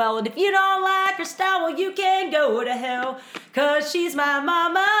know her well. And if you don't like her style, well, you can go to hell, 'cause she's my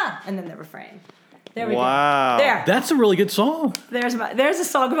mama. And then the refrain. There we Wow. go. There. That's a really good song. There's a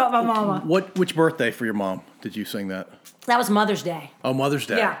song about my mama. Which birthday for your mom did you sing that? That was Mother's Day. Oh, Mother's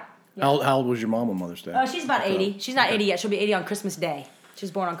Day. Yeah. How old was your mom on Mother's Day? Oh, she's about 80. She's not 80 yet. She'll be 80 on Christmas Day. She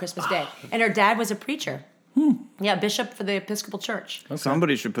was born on Christmas Day. And her dad was a preacher. Yeah, bishop for the Episcopal Church. Okay.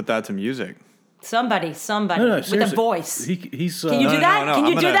 Somebody should put that to music. Somebody. No, with a voice. He's. Can you do that? No, Can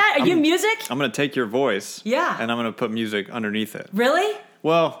you do that? Are you music? I'm going to take your voice. Yeah. And I'm going to put music underneath it. Really?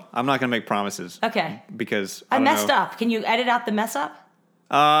 Well, I'm not going to make promises. Okay. Because I don't messed know. up. Can you edit out the mess up?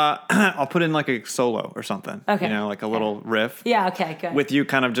 I'll put in like a solo or something. Okay. You know, like a little riff. Yeah, okay, good. With you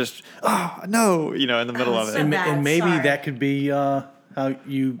kind of just, no, in the middle of it. so bad. and maybe Sorry. that could be how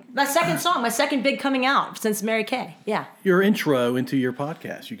you My second song, my second big coming out since Mary Kay. Yeah. your intro into your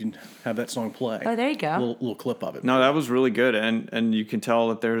podcast. You can have that song play. Oh, there you go. Little clip of it. No, that was really good. And you can tell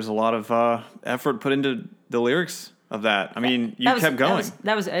that there's a lot of effort put into the lyrics of that. I mean, you kept going.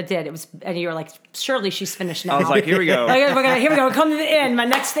 I did. It was, and you were like, surely she's finished now. I was like, here we go. Okay, here we go. We're coming to the end. My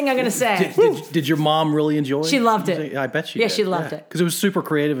next thing I'm going to say. Did your mom really enjoy it? She loved it. I bet she Yeah, did. she loved it. Because it was super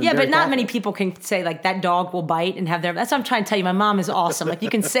creative and Yeah, very but not thoughtful. many people can say, like, that dog will bite and have their... That's what I'm trying to tell you. My mom is awesome. Like, you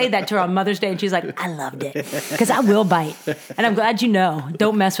can say that to her on Mother's Day, and she's like, I loved it. Because I will bite. And I'm glad you know.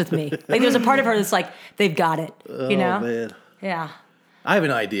 Don't mess with me. Like, there's a part of her that's like, they've got it. You know? Oh, man. Yeah. I have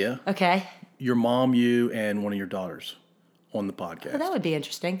an idea. Okay. Your mom, you, and one of your daughters on the podcast. Well, that would be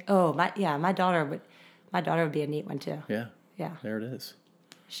interesting. Oh, my daughter would be a neat one, too. Yeah. Yeah. There it is.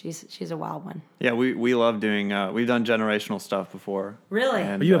 She's a wild one. Yeah, we love doing, we've done generational stuff before. Really?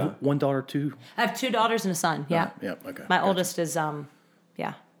 And, But you have one daughter, too? I have 2 daughters and a son. Yeah. Yeah, okay. My Gotcha. oldest is,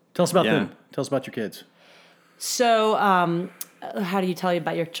 yeah. Tell us about Yeah. them. Tell us about your kids. So, how do you tell you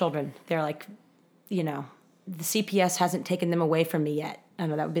about your children? They're like, the CPS hasn't taken them away from me yet. I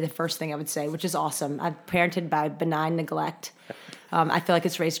know that would be the first thing I would say, which is awesome. I've parented by benign neglect. I feel like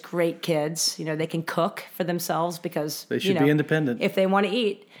it's raised great kids. They can cook for themselves because They should be independent. if they want to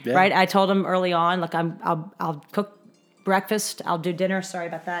eat. Yeah. Right? I told them early on, like I'll cook breakfast, I'll do dinner. Sorry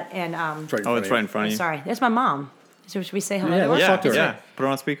about that. And It's right in front of you. sorry, there's my mom. So should we say hello Yeah, to her? let's talk to her. Yeah, put her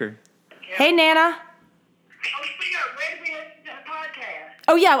on speaker. Hey, Nana. Oh, sweetheart, where do we listen to the podcast?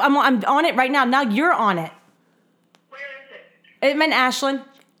 Oh yeah, I'm on it right now. Now you're on it. Where is it? I'm in Ashland.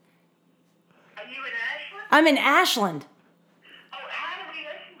 Are you in Ashland? I'm in Ashland. Oh, how do we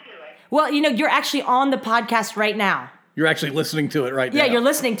listen to it? Well, you're actually on the podcast right now. You're actually listening to it right now. Yeah, you're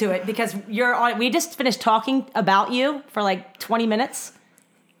listening to it because you're on. We just finished talking about you for like 20 minutes.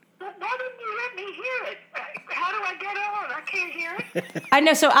 Why didn't you let me hear it? How do I get on? I can't hear it. I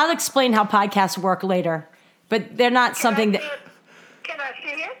know, so I'll explain how podcasts work later, but they're not something that. Can I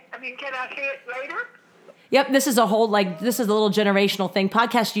see it? I mean, can I see it later? Yep, this is a whole this is a little generational thing.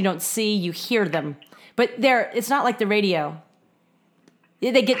 Podcasts you don't see, you hear them, but it's not like the radio.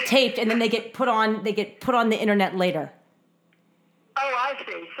 They get taped and then they get put on. They get put on the internet later. Oh, I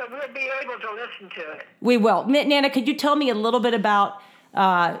see. So we'll be able to listen to it. We will. Nana, could you tell me a little bit about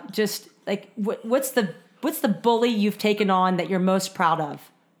just like what's the bully you've taken on that you're most proud of?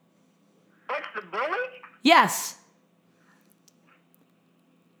 What's the bully? Yes.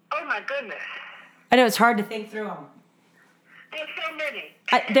 Oh, my goodness. I know it's hard to think through them. There's so many.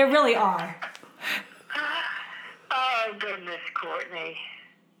 There really are. Oh, goodness, Courtney.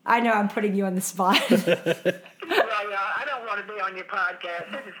 I know I'm putting you on the spot. Well, I don't want to be on your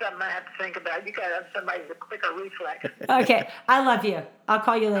podcast. This is something I have to think about. You got to have somebody with a quicker reflex. Okay, I love you. I'll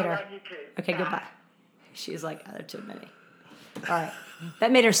call you later. I love you too. Okay, Bye. goodbye. She's like, there are too many. All right.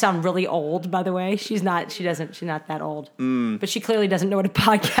 That made her sound really old, by the way. She's not that old. But she clearly doesn't know what a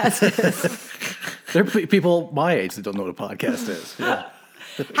podcast is. There are people my age that don't know what a podcast is. Yeah.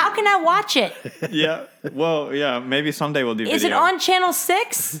 How can I watch it? Yeah. Well, yeah. Maybe someday we'll do video. Is it on Channel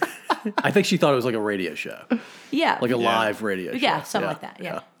 6? I think she thought it was like a radio show, Yeah. like a live radio show. Yeah, something like that.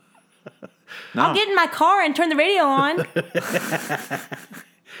 Yeah. No. I'll get in my car and turn the radio on.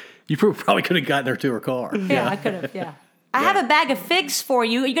 You probably could have gotten her to her car. Yeah, I could have. Yeah. I have a bag of figs for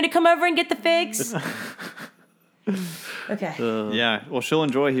you. Are you going to come over and get the figs? Okay. Yeah. Well, she'll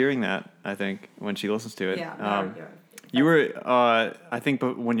enjoy hearing that, I think, when she listens to it. Yeah. You were, I think,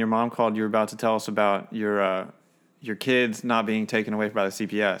 but when your mom called, you were about to tell us about your kids not being taken away by the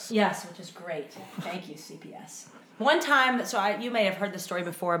CPS. Yes, which is great. Thank you, CPS. One time, you may have heard this story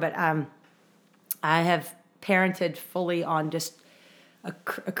before, but I have parented fully on just a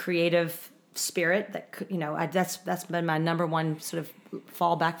creative spirit that that's been my number one sort of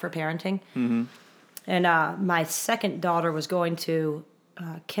fallback for parenting. Mm-hmm. And my second daughter was going to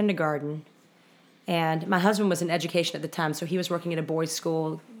kindergarten, and my husband was in education at the time, so he was working at a boys'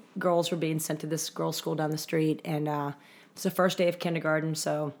 school. Girls were being sent to this girls' school down the street, and it was the first day of kindergarten,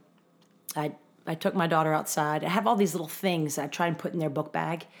 so I took my daughter outside. I have all these little things that I try and put in their book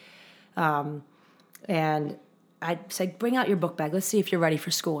bag, and I said, bring out your book bag. Let's see if you're ready for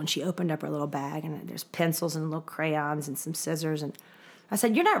school. And she opened up her little bag, and there's pencils and little crayons and some scissors. And I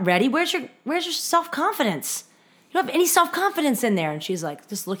said, you're not ready. Where's your self-confidence? You don't have any self-confidence in there. And she's like,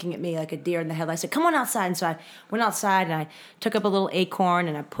 just looking at me like a deer in the headlights. I said, come on outside. And so I went outside, and I took up a little acorn,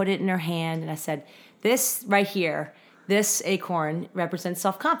 and I put it in her hand. And I said, this right here, this acorn represents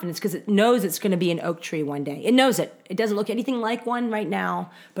self-confidence because it knows it's going to be an oak tree one day. It knows it. It doesn't look anything like one right now,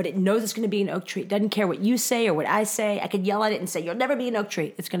 but it knows it's going to be an oak tree. It doesn't care what you say or what I say. I could yell at it and say, you'll never be an oak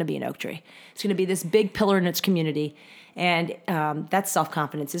tree. It's going to be an oak tree. It's going to be this big pillar in its community. And that's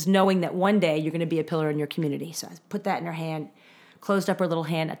self-confidence, is knowing that one day you're going to be a pillar in your community. So I put that in her hand, closed up her little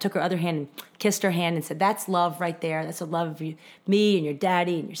hand. I took her other hand and kissed her hand and said, that's love right there. That's the love of you, me and your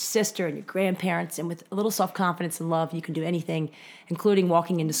daddy and your sister and your grandparents. And with a little self-confidence and love, you can do anything, including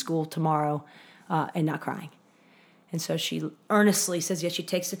walking into school tomorrow and not crying. And so she earnestly says yes. She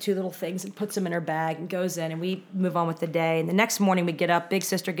takes the two little things and puts them in her bag and goes in, and we move on with the day. And the next morning we get up, big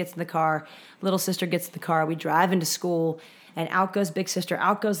sister gets in the car, little sister gets in the car. We drive into school, and out goes big sister,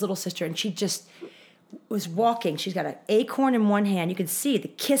 out goes little sister, and she just was walking. She's got an acorn in one hand. You can see the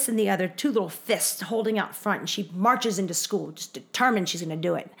kiss in the other, two little fists holding out front, and she marches into school, just determined she's going to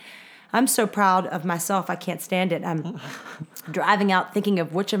do it. I'm so proud of myself. I can't stand it. I'm driving out thinking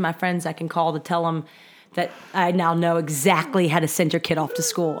of which of my friends I can call to tell them that I now know exactly how to send your kid off to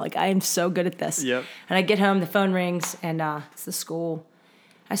school. Like, I am so good at this. Yep. And I get home, the phone rings, and it's the school.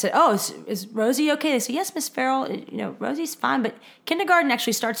 I said, oh, is Rosie okay? They said, yes, Miss Farrell, Rosie's fine, but kindergarten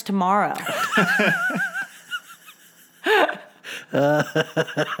actually starts tomorrow.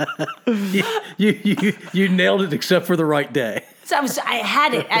 You nailed it except for the right day. So I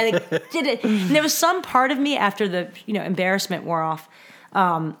had it. I did it. And there was some part of me after the embarrassment wore off.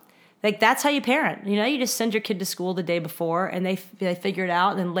 That's how you parent. You just send your kid to school the day before, and they figure it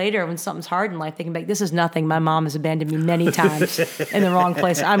out. And then later, when something's hard in life, they can be like, this is nothing. My mom has abandoned me many times in the wrong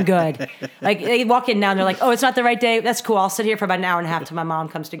place. I'm good. Like, they walk in now, and they're like, oh, it's not the right day. That's cool. I'll sit here for about an hour and a half till my mom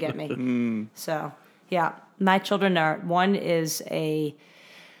comes to get me. So, yeah. My children one is a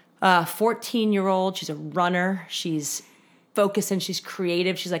 14-year-old. She's a runner. She's focused and she's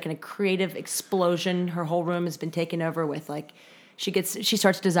creative. She's like in a creative explosion. Her whole room has been taken over with she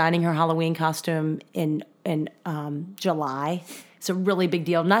starts designing her Halloween costume in in July. It's a really big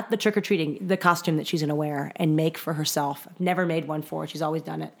deal. Not the trick-or-treating, the costume that she's going to wear and make for herself. I've never made one for her. She's always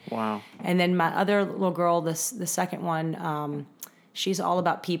done it. Wow. And then my other little girl, the second one, she's all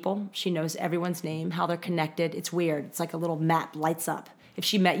about people. She knows everyone's name, how they're connected. It's weird. It's like a little map lights up. If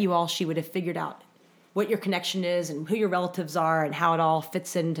she met you all, she would have figured out what your connection is and who your relatives are and how it all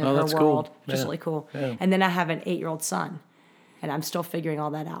fits into her that's world. cool. Which is really cool. Yeah. And then I have an 8-year-old son, and I'm still figuring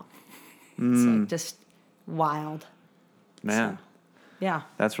all that out. It's like just wild. Man. So, yeah.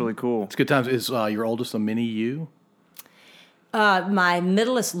 That's really cool. It's good times. Is your oldest a mini you? My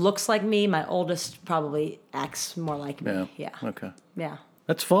middleest looks like me. My oldest probably acts more like me. Yeah. Okay. Yeah.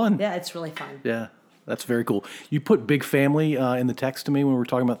 That's fun. Yeah, it's really fun. Yeah. That's very cool. You put big family in the text to me when we were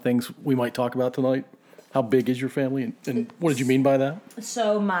talking about things we might talk about tonight. How big is your family, and what did you mean by that?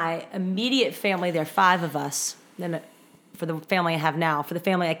 So my immediate family, there are 5 of us. Then for the family I have now, for the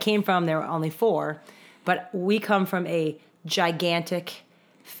family I came from, there were only 4. But we come from a gigantic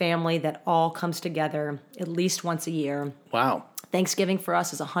family that all comes together at least once a year. Wow. Thanksgiving for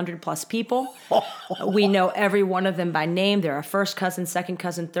us is 100+ people. We know every one of them by name. They're our first cousin, second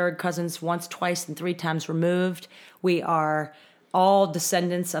cousin, third cousins, once, twice, and 3 times removed. We are all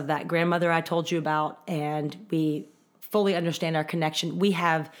descendants of that grandmother I told you about, and we fully understand our connection. We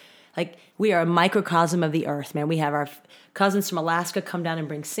are a microcosm of the earth, man. We have our cousins from Alaska come down and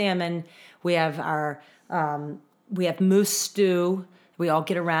bring salmon. We have we have moose stew. We all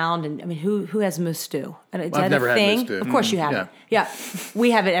get around, and I mean, who has moose stew? And is I've that never a had thing? moose stew. Of course you have it. Yeah, we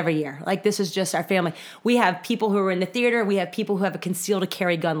have it every year. Like, this is just our family. We have people who are in the theater. We have people who have a concealed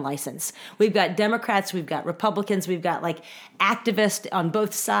carry gun license. We've got Democrats. We've got Republicans. We've got like activists on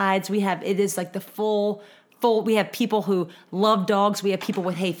both sides. It is like the full. We have people who love dogs. We have people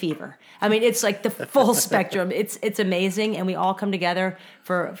with hay fever. I mean, it's like the full spectrum. It's amazing, and we all come together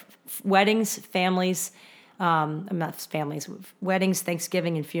for weddings, weddings,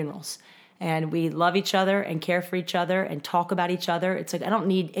 Thanksgiving, and funerals. And we love each other and care for each other and talk about each other. It's like, I don't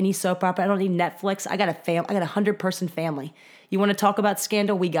need any soap opera. I don't need Netflix. I got a 100-person family. You want to talk about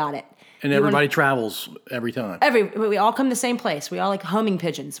scandal? We got it. And everybody travels every time. We all come to the same place. We all like homing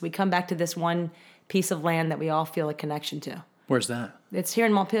pigeons. We come back to this one piece of land that we all feel a connection to. Where's that? It's here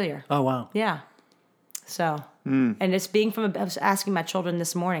in Montpelier. Oh, wow. Yeah. So, and it's being from I was asking my children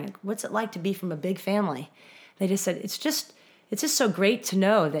this morning, what's it like to be from a big family? They just said, it's just so great to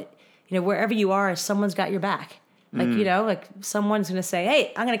know that, wherever you are, someone's got your back. Like, someone's going to say,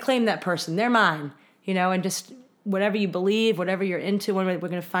 hey, I'm going to claim that person. They're mine, and just whatever you believe, whatever you're into, we're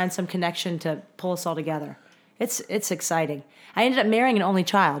going to find some connection to pull us all together. It's exciting. I ended up marrying an only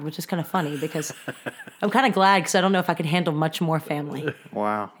child, which is kind of funny because I'm kind of glad because I don't know if I could handle much more family.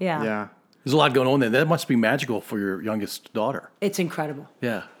 Wow. Yeah. There's a lot going on there. That must be magical for your youngest daughter. It's incredible.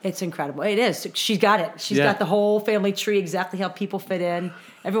 Yeah. It's incredible. It is. She's got it. She's got the whole family tree, exactly how people fit in.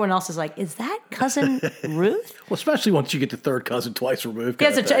 Everyone else is like, is that cousin Ruth? Well, especially once you get to third cousin twice removed.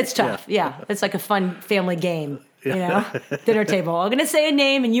 Yeah, it's tough. Yeah. It's like a fun family game, dinner table. I'm going to say a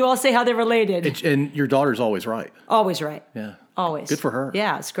name and you all say how they're related. And your daughter's always right. Always right. Yeah. Always. Good for her.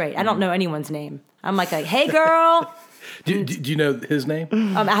 Yeah, it's great. I don't know anyone's name. I'm like, hey, girl. Do you know his name?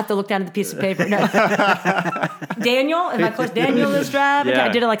 I have to look down at the piece of paper. No. Daniel? Am I close? Daniel is drive? Yeah. I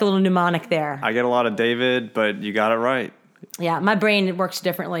did like a little mnemonic there. I get a lot of David, but you got it right. Yeah, my brain works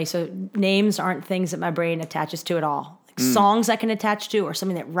differently. So names aren't things that my brain attaches to at all. Like songs I can attach to or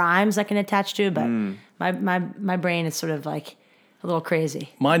something that rhymes I can attach to, but my brain is sort of like a little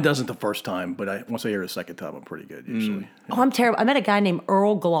crazy. Mine doesn't the first time, but once I hear it a second time, I'm pretty good usually. Oh, I'm terrible. I met a guy named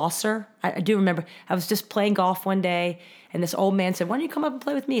Earl Glosser. I do remember. I was just playing golf one day, and this old man said, why don't you come up and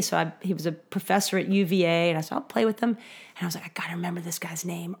play with me? So he was a professor at UVA, and I said, I'll play with him. And I was like, I got to remember this guy's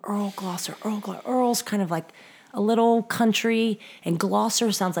name, Earl Glosser. Earl's kind of like a little country, and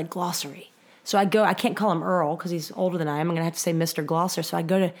Glosser sounds like glossary. So I can't call him Earl because he's older than I am. I'm going to have to say Mr. Glosser. So I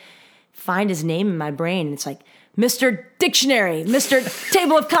go to find his name in my brain, and it's like, Mr. Dictionary, Mr.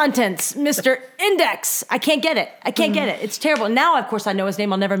 Table of Contents, Mr. Index. I can't get it. It's terrible. Now, of course, I know his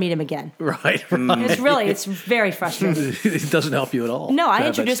name. I'll never meet him again. Right. It's very frustrating. It doesn't help you at all. No, I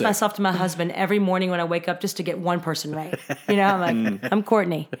introduce myself to my husband every morning when I wake up just to get one person right. I'm like, I'm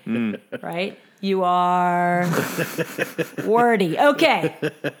Courtney, right? You are wordy. Okay,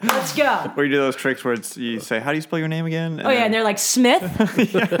 let's go. Or you do those tricks where you say, how do you spell your name again? And they're like, Smith?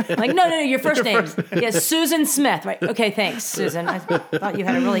 Like, no, your first name. Yes, Susan Smith. Right. Okay, thanks, Susan. I thought you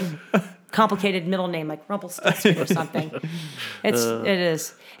had a really complicated middle name like Rumpelstiltskin or something. It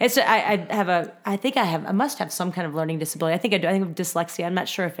is. I must have some kind of learning disability. I think I do. I think of dyslexia. I'm not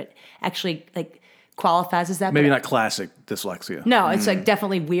sure if it actually like qualifies as that. Maybe but not classic dyslexia. No, it's like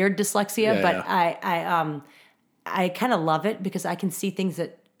definitely weird dyslexia, Yeah, but yeah. I kind of love it because I can see things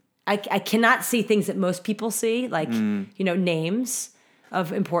that I cannot see things that most people see, like names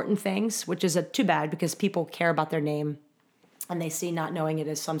of important things, which is too bad because people care about their name, and they see not knowing it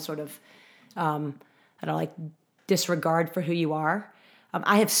as some sort of disregard for who you are.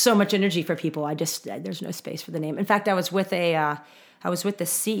 I have so much energy for people. There's no space for the name. In fact, I was with the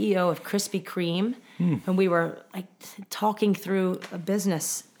CEO of Krispy Kreme, and we were like talking through a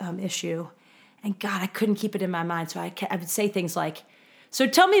business issue, and God, I couldn't keep it in my mind. So I would say things like, "So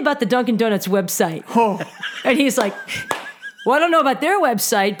tell me about the Dunkin' Donuts website." Oh. And he's like, "Well, I don't know about their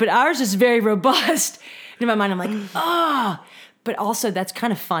website, but ours is very robust." And in my mind, I'm like, "Oh," but also that's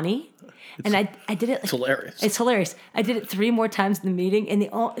kind of funny. And I did it. It's hilarious. It's hilarious. I did it 3 more times in the meeting, and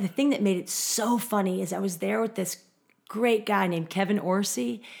the thing that made it so funny is I was there with this great guy named Kevin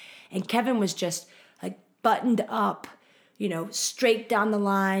Orsi, and Kevin was just like buttoned up, straight down the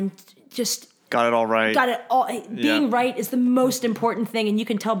line, just got it all right. Got it all. Being right is the most important thing, and you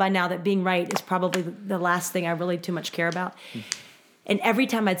can tell by now that being right is probably the last thing I really too much care about. And every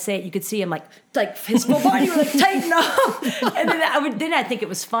time I'd say it, you could see him like his whole body would like tighten up, and then I think it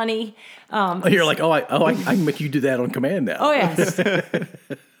was funny. You're like, I can make you do that on command now. Oh yes,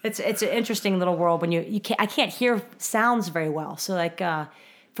 it's an interesting little world when I can't hear sounds very well. So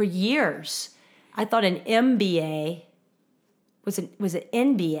for years, I thought an MBA was an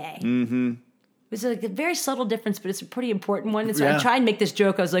NBA. Mm-hmm. It was like a very subtle difference, but it's a pretty important one. And so I try and make this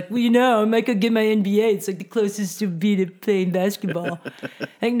joke. I was like, I might go get my NBA. It's like the closest to me to playing basketball. I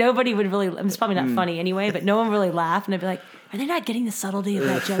think nobody would really, it's probably not funny anyway, but no one would really laugh. And I'd be like, are they not getting the subtlety of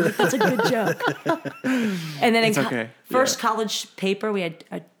that joke? That's a good joke. And then first college paper, we had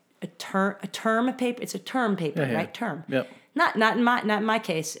a term paper. It's a term paper, right? Term. Yep. Not in my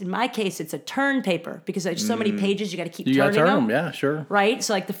case. In my case, it's a turn paper because there's so many pages you got to keep you turning turn them. Yeah, sure. Right.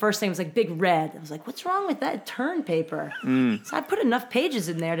 So the first thing was like big red. I was like, what's wrong with that turn paper? So I put enough pages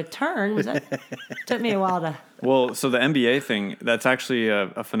in there to turn. Took me a while to. Well, so the MBA thing, that's actually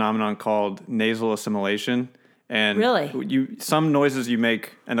a phenomenon called nasal assimilation. And really, some noises you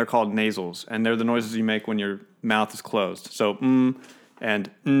make, and they're called nasals, and they're the noises you make when your mouth is closed. So and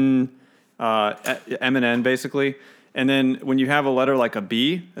M and N basically. And then when you have a letter like a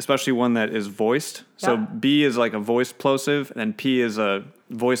B, especially one that is voiced, so B is like a voiced plosive, and then P is a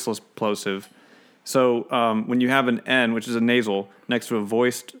voiceless plosive. So when you have an N, which is a nasal, next to a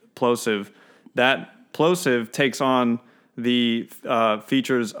voiced plosive, that plosive takes on the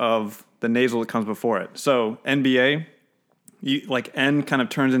features of the nasal that comes before it. So NBA, N kind of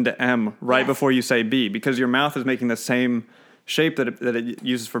turns into M right before you say B, because your mouth is making the same shape that it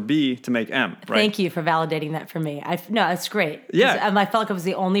uses for B to make M, right? Thank you for validating that for me. No, that's great. Yeah. I felt like I was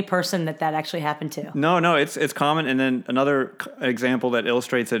the only person that actually happened to. No, it's common. And then another example that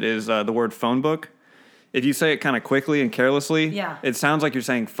illustrates it is the word phone book. If you say it kind of quickly and carelessly, it sounds like you're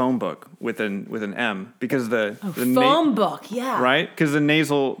saying phone book with an M, because the phone book, right? Because the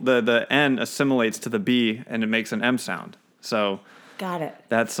nasal, the N assimilates to the B and it makes an M sound. So got it.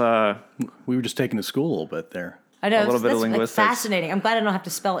 That's we were just taking to school a little bit there. I know, a little bit of linguistics. Fascinating. I'm glad I don't have to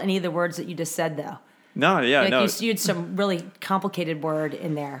spell any of the words that you just said, though. No, yeah, no. You had some really complicated word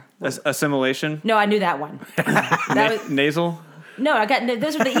in there. Assimilation? No, I knew that one. Nasal? No,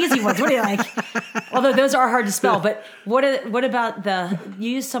 those are the easy ones. What do you like? Although those are hard to spell. But what about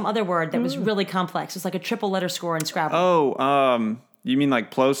you used some other word that was really complex. It's like a triple letter score in Scrabble. Oh, you mean like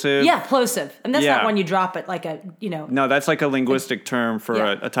plosive? Yeah, plosive. And that's not when you drop it like No, that's like a linguistic term for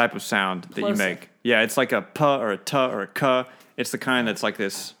a type of sound that you make. Yeah, it's like a p or a t or a k. It's the kind that's like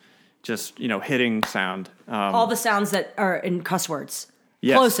this just, hitting sound. All the sounds that are in cuss words.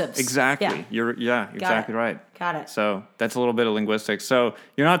 Yes, plosives. Exactly. Yeah. You're exactly right. Got it. So that's a little bit of linguistics. So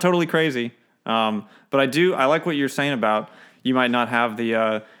you're not totally crazy. But I like what you're saying about you might not have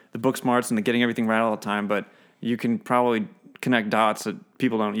the book smarts and the getting everything right all the time, but you can probably connect dots that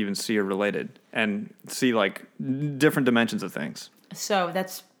people don't even see are related and see like different dimensions of things. So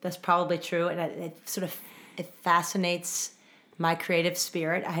that's probably true, and it fascinates my creative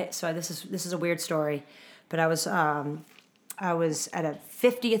spirit. This is a weird story, but I was at a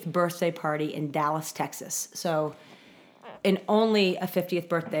 50th birthday party in Dallas, Texas. So in only a 50th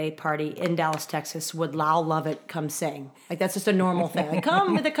birthday party in Dallas, Texas would Lyle Lovett come sing. Like that's just a normal thing. Like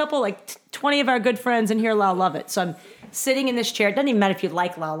come with a couple 20 of our good friends and hear Lyle Lovett. So I'm sitting in this chair. It doesn't even matter if you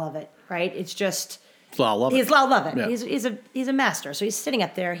like Lyle Lovett, right? It's just Lyle Lovett. He's Lyle Lovett. Yeah. He's a master. So he's sitting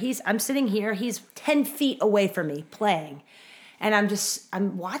up there. I'm sitting here. He's 10 feet away from me playing. And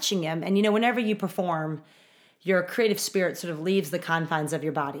I'm watching him. And whenever you perform, your creative spirit sort of leaves the confines of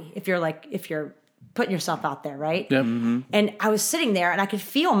your body. If you're putting yourself out there, right? Yep. And I was sitting there and I could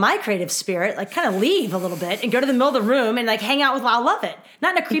feel my creative spirit like kind of leave a little bit and go to the middle of the room and like hang out with, I love it.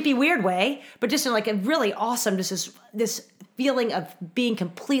 Not in a creepy weird way, but just in like a really awesome, just this feeling of being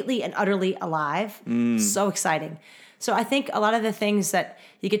completely and utterly alive. So exciting. So I think a lot of the things that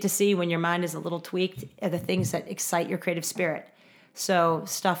you get to see when your mind is a little tweaked are the things that excite your creative spirit. So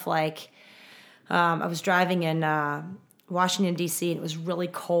stuff like I was driving in Washington, D.C., and it was really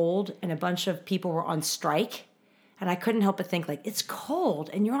cold, and a bunch of people were on strike. And I couldn't help but think, like, it's cold,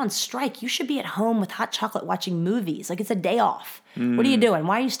 and you're on strike. You should be at home with hot chocolate watching movies. Like, it's a day off. What are you doing?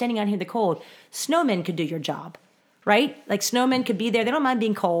 Why are you standing out here in the cold? Snowmen could do your job, right? Like, snowmen could be there. They don't mind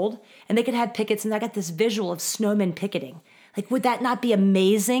being cold, and they could have pickets, and I got this visual of snowmen picketing. Like, would that not be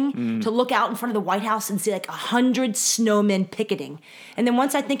amazing to look out in front of the White House and see, like, 100 snowmen picketing? And then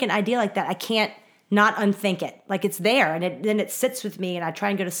once I think an idea like that, I can't not unthink it. Like, it's there, and then it sits with me, and I try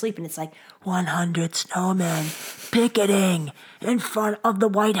and go to sleep, and it's like, 100 snowmen picketing in front of the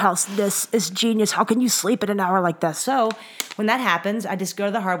White House. This is genius. How can you sleep at an hour like this? So when that happens, I just go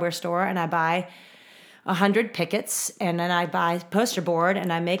to the hardware store, and I buy 100 pickets, and then I buy poster board,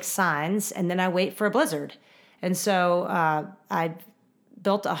 and I make signs, and then I wait for a blizzard. And so I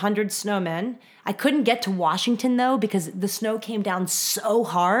built 100 snowmen. I couldn't get to Washington, though, because the snow came down so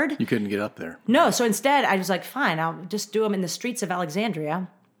hard. You couldn't get up there. No, so instead I was like, fine, I'll just do them in the streets of Alexandria.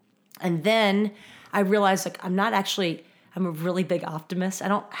 And then I realized, like, I'm a really big optimist. I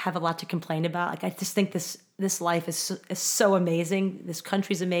don't have a lot to complain about. Like, I just think this life is so amazing. This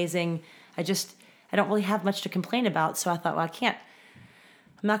country's amazing. I don't really have much to complain about. So I thought, well,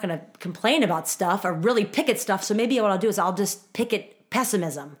 I'm not going to complain about stuff or really picket stuff. So maybe what I'll do is I'll just picket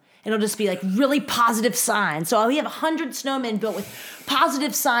pessimism. And it'll just be like really positive signs. So we have 100 snowmen built with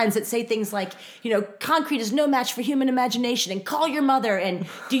positive signs that say things like, concrete is no match for human imagination, and call your mother, and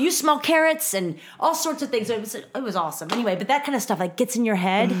do you smell carrots, and all sorts of things. It was awesome. Anyway, but that kind of stuff like gets in your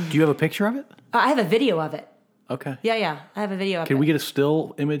head. Do you have a picture of it? I have a video of it. Okay. Yeah. I have a video of it. Can we get a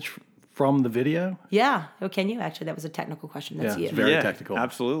still image from the video? Yeah. Oh, can you? Actually, that was a technical question. That's you. It's very technical.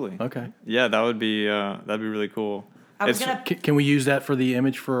 Absolutely. Okay. Yeah, that'd be really cool. Can we use that for the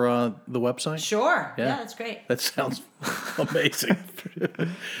image for the website? Sure. Yeah, that's great. That sounds amazing.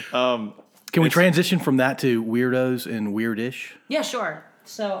 Can we transition from that to weirdos and weirdish? Yeah, sure.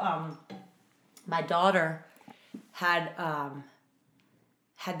 So my daughter had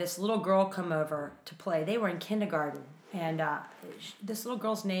this little girl come over to play. They were in kindergarten, and this little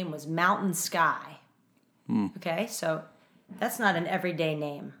girl's name was Mountain Sky. Okay, so that's not an everyday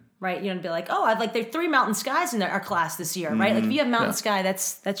name. Right, you don't be like, there are 3 Mountain Skies in our class this year, right? Like if you have Mountain Sky,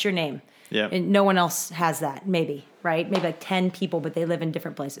 that's your name. Yeah. And no one else has that, maybe, right? Maybe like 10 people, but they live in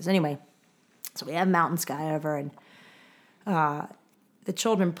different places. Anyway, so we have Mountain Sky over, and the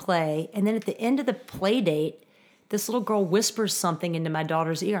children play, and then at the end of the play date, this little girl whispers something into my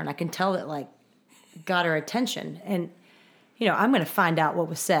daughter's ear, and I can tell it like got her attention. And I'm going to find out what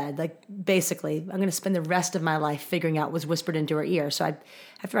was said. Like, basically, I'm going to spend the rest of my life figuring out what was whispered into her ear. So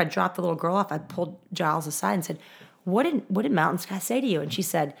after I dropped the little girl off, I pulled Giles aside and said, what did Mountain Sky say to you? And she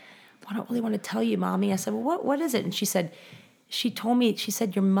said, well, I don't really want to tell you, Mommy. I said, well, what is it? And she said,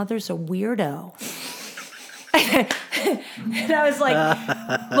 your mother's a weirdo. And I was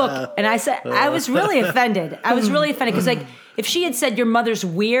like, look, and I said, I was really offended. Because, like, if she had said your mother's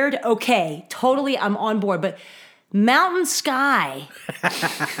weird, okay, totally, I'm on board. But Mountain Sky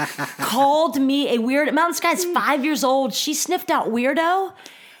called me a weird. Mountain Sky's 5 years old. She sniffed out weirdo,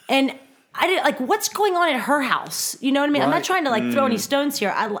 and I didn't like what's going on at her house. You know what I mean? Right. I'm not trying to throw any stones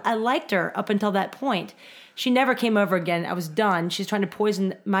here. I liked her up until that point. She never came over again. I was done. She's trying to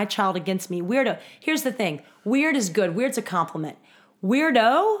poison my child against me. Weirdo. Here's the thing. Weird is good. Weird's a compliment.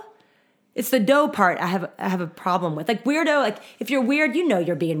 Weirdo. It's the dough part I have a problem with. Like, weirdo, like, if you're weird,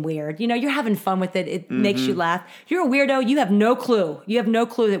 you're being weird. You're having fun with it. It makes you laugh. You're a weirdo, you have no clue. You have no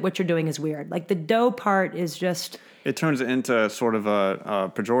clue that what you're doing is weird. Like, the dough part is just... It turns it into sort of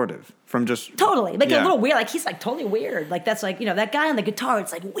a pejorative from just... Totally. Like, a little weird. Like, he's, like, totally weird. Like, that's like, that guy on the guitar,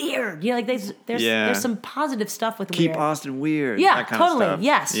 it's, like, weird. Like, there's some positive stuff with keep weird. Keep Austin weird. Yeah, that kind totally. Of stuff.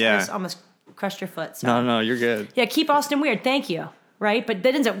 Yes. Yeah. I just almost crushed your foot. So. No, you're good. Yeah, keep Austin weird. Thank you. Right? But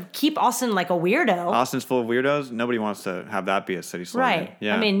that doesn't keep Austin like a weirdo. Austin's full of weirdos. Nobody wants to have that be a city slogan. Right.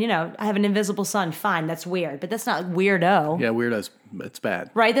 Yeah. I mean, I have an invisible son. Fine, that's weird. But that's not weirdo. Yeah, weirdo's, it's bad.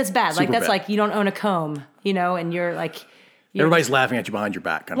 Right, that's bad. Super that's bad. Like you don't own a comb, and you're like... Everybody's laughing at you behind your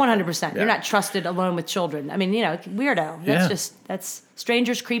back. 100%. You're not trusted alone with children. I mean, weirdo. That's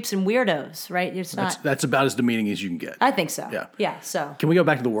strangers, creeps, and weirdos, right? It's not... That's about as demeaning as you can get. I think so. Yeah. Yeah, so... Can we go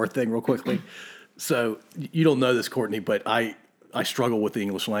back to the word thing real quickly? So, you don't know this, Courtney, but I struggle with the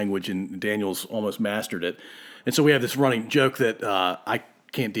English language, and Daniel's almost mastered it. And so we have this running joke that I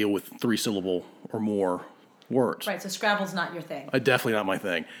can't deal with 3-syllable or more words. Right, so Scrabble's not your thing. Definitely not my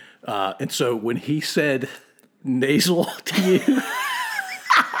thing. And so when he said nasal to you,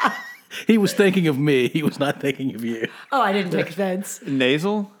 he was thinking of me. He was not thinking of you. Oh, I didn't take offense.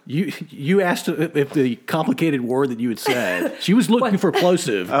 Nasal? You asked if the complicated word that you had said. She was looking for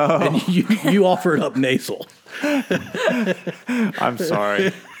plosive, and you offered up nasal. I'm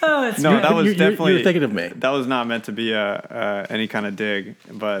sorry. Oh, it's No, that was definitely. You were thinking of me. That was not meant to be any kind of dig,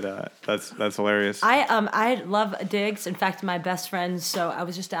 but that's hilarious. I love digs. In fact, my best friends. So I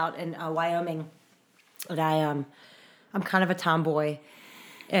was just out in Wyoming, and I'm kind of a tomboy,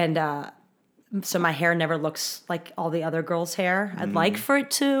 and so my hair never looks like all the other girls' hair. I'd like for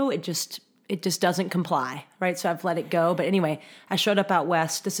it to. It just doesn't comply, right? So I've let it go. But anyway, I showed up out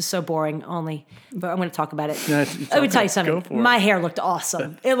west. This is so boring, but I'm going to talk about it. Let me tell you something. My hair looked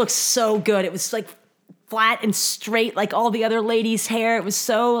awesome. It looked so good. It was like flat and straight like all the other ladies' hair. It was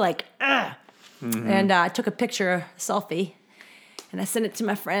so like, ugh. And I took a picture, a selfie, and I sent it to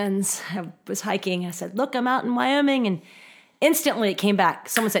my friends. I was hiking. I said, look, I'm out in Wyoming. And instantly it came back.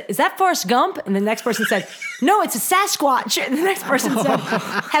 Someone said, is that Forrest Gump? And the next person said, no, it's a Sasquatch. And the next person said,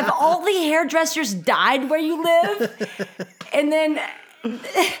 have all the hairdressers died where you live? And then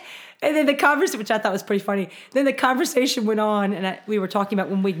the conversation, which I thought was pretty funny, then the conversation went on, and we were talking about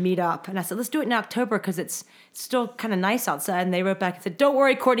when we'd meet up. And I said, let's do it in October because it's still kind of nice outside. And they wrote back and said, don't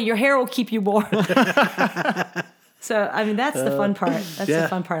worry, Courtney, your hair will keep you warm. So, I mean, that's the fun part. That's the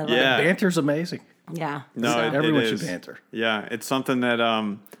fun part of life. Yeah. Banter's amazing. Yeah. No, Everyone it should is. banter. Yeah, it's something that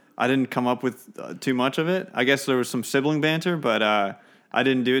I didn't come up with too much of it. I guess there was some sibling banter, but I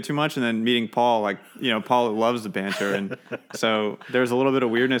didn't do it too much. And then meeting Paul, Paul loves the banter, and so there's a little bit of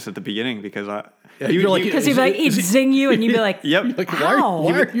weirdness at the beginning because Because he'd zing you, and you'd be like, yep. Like, Ow.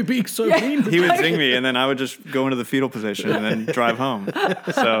 why are you being so mean? He would zing me, and then I would just go into the fetal position and then drive home.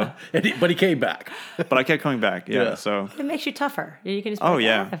 So, But he came back. but I kept coming back. Yeah. So. it makes you tougher. You can just be Oh like,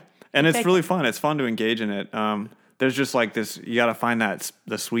 yeah, "Ah." and it's Thank really you. fun. It's fun to engage in it. There's just like this. You got to find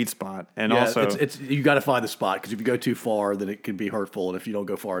the sweet spot, and also it's you got to find the spot because if you go too far, then it can be hurtful, and if you don't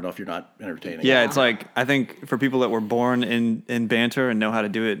go far enough, you're not entertaining. yeah, it's like I think for people that were born in banter and know how to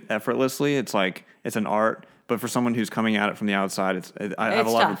do it effortlessly, it's like it's an art. But for someone who's coming at it from the outside, I have a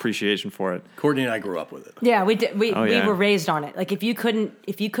lot of tough. appreciation for it. Courtney and I grew up with it. Yeah, we did. We yeah. were raised on it. Like if you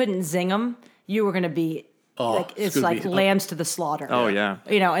couldn't zing them, you were going to be it's gonna like be- lambs to the slaughter. Oh yeah,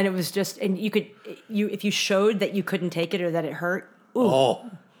 And it was just, and if you showed that you couldn't take it or that it hurt. Ooh,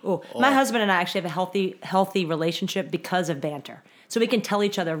 My husband and I actually have a healthy relationship because of banter. So we can tell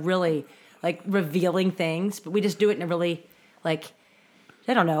each other really like revealing things, but we just do it in a really like,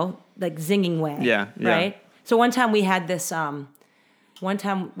 I don't know, like zinging way. Yeah. Right. So one time we had this. One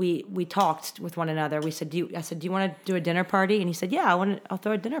time we talked with one another. We said, I said, do you want to do a dinner party? And he said, yeah, I'll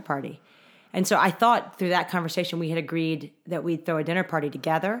throw a dinner party. And so I thought through that conversation we had agreed that we'd throw a dinner party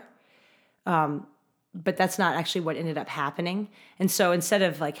together. But that's not actually what ended up happening. And so instead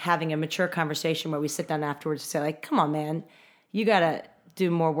of like having a mature conversation where we sit down afterwards and say like, come on, man, you got to do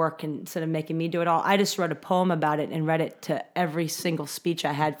more work instead of making me do it all. I just wrote a poem about it and read it to every single speech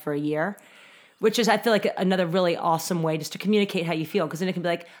I had for a year, which is, I feel like, another really awesome way just to communicate how you feel. Because then it can be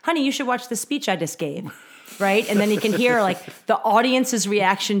like, honey, you should watch the speech I just gave, right? And then you can hear like the audience's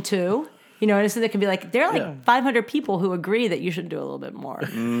reaction too. And so there can be like, there are like 500 people who agree that you should do a little bit more.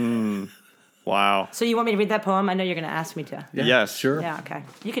 wow. So you want me to read that poem? I know you're going to ask me to. Yeah, Yes. sure. Yeah, okay.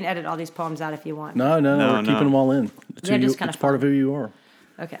 You can edit all these poems out if you want. No, we're keeping them all in. It's, They're just kinda it's part of who you are.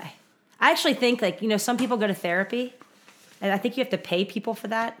 Okay. I actually think like, some people go to therapy, and I think you have to pay people for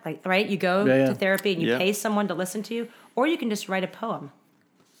that. Like, right? You go to therapy and you pay someone to listen to you, or you can just write a poem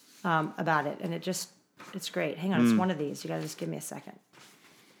about it, and it's great. Hang on, it's one of these. You got to just give me a second.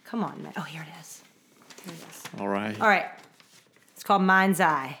 Come on, man. Oh, here it is. All right. All right. It's called Mind's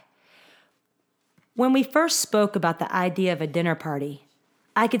Eye. When we first spoke about the idea of a dinner party,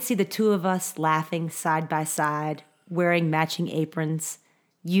 I could see the two of us laughing side by side, wearing matching aprons,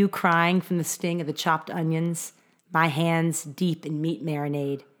 you crying from the sting of the chopped onions, my hands deep in meat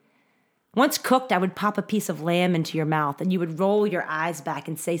marinade. Once cooked, I would pop a piece of lamb into your mouth, and you would roll your eyes back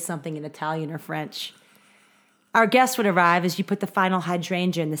and say something in Italian or French. Our guests would arrive as you put the final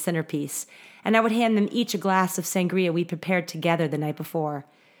hydrangea in the centerpiece, and I would hand them each a glass of sangria we prepared together the night before.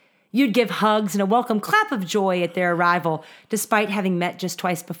 You'd give hugs and a welcome clap of joy at their arrival, despite having met just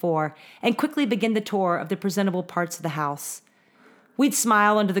twice before, and quickly begin the tour of the presentable parts of the house. We'd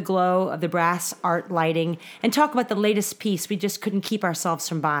smile under the glow of the brass art lighting and talk about the latest piece we just couldn't keep ourselves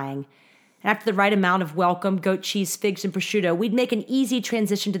from buying. And after the right amount of welcome, goat cheese, figs, and prosciutto, we'd make an easy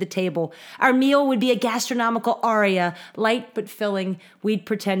transition to the table. Our meal would be a gastronomical aria, light but filling. We'd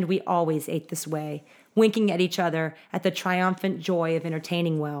pretend we always ate this way, winking at each other at the triumphant joy of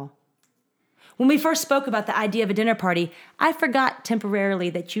entertaining well. When we first spoke about the idea of a dinner party, I forgot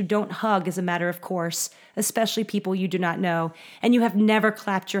temporarily that you don't hug as a matter of course, especially people you do not know, and you have never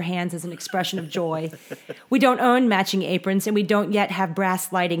clapped your hands as an expression of joy. We don't own matching aprons, and we don't yet have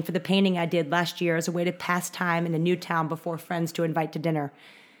brass lighting for the painting I did last year as a way to pass time in a new town before friends to invite to dinner.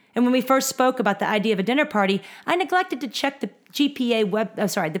 And when we first spoke about the idea of a dinner party, I neglected to check the PGA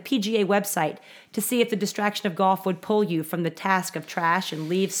website to see if the distraction of golf would pull you from the task of trash and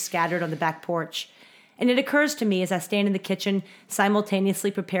leaves scattered on the back porch. And it occurs to me as I stand in the kitchen, simultaneously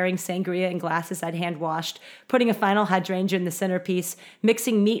preparing sangria in glasses I'd hand-washed, putting a final hydrangea in the centerpiece,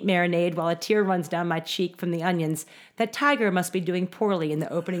 mixing meat marinade while a tear runs down my cheek from the onions, that Tiger must be doing poorly in the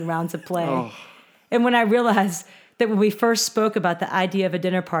opening rounds of play. Oh. And when I realize that when we first spoke about the idea of a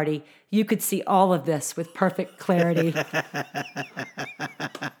dinner party, you could see all of this with perfect clarity.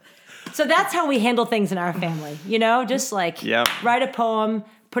 So that's how we handle things in our family, just like write a poem,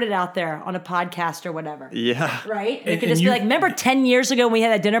 put it out there on a podcast or whatever. Yeah. Right? You could just be like, remember 10 years ago when we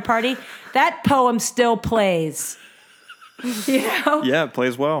had that dinner party? That poem still plays. Yeah, it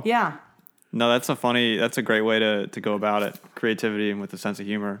plays well. Yeah. No, that's a great way to go about it. Creativity and with a sense of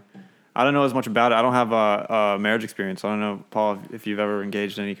humor. I don't know as much about it. I don't have a marriage experience. I don't know, Paul, if you've ever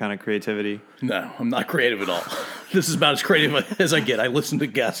engaged in any kind of creativity. No, I'm not creative at all. This is about as creative as I get. I listen to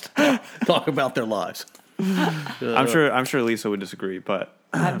guests talk about their lives. I'm sure Lisa would disagree, but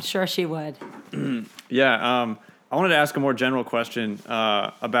I'm sure she would. Yeah, I wanted to ask a more general question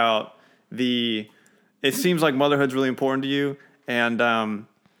about it seems like motherhood's really important to you, and I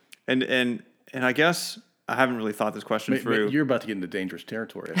guess I haven't really thought this question through. You're about to get into dangerous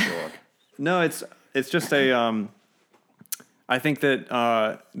territory, I feel like. No, it's just a. I think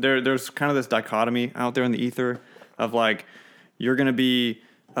that there's kind of this dichotomy out there in the ether of like you're gonna be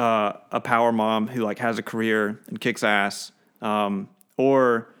a power mom who like has a career and kicks ass,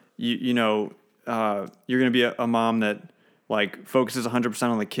 or you're gonna be a mom that like focuses 100%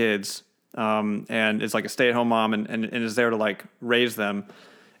 on the kids, and is like a stay-at-home mom and is there to like raise them.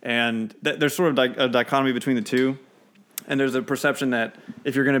 And there's sort of a dichotomy between the two. And there's a perception that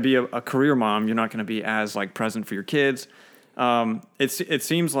if you're going to be a career mom, you're not going to be as like present for your kids. It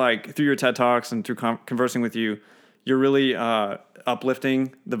seems like through your TED Talks and through conversing with you, you're really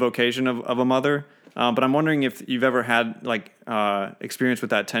uplifting the vocation of a mother. But I'm wondering if you've ever had like experience with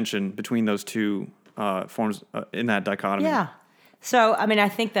that tension between those two forms in that dichotomy. Yeah. So, I mean, I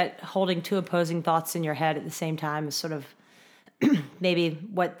think that holding two opposing thoughts in your head at the same time is sort of maybe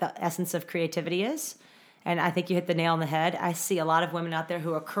what the essence of creativity is. And I think you hit the nail on the head. I see a lot of women out there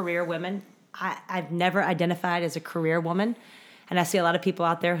who are career women. I've never identified as a career woman. And I see a lot of people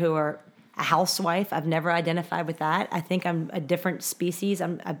out there who are a housewife. I've never identified with that. I think I'm a different species.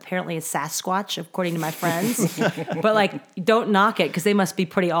 I'm apparently a Sasquatch, according to my friends. But like, don't knock it because they must be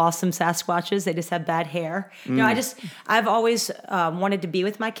pretty awesome Sasquatches. They just have bad hair. I've always wanted to be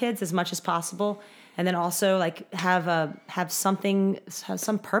with my kids as much as possible. And then also like have some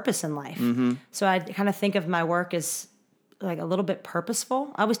purpose in life. Mm-hmm. So I kind of think of my work as like a little bit purposeful.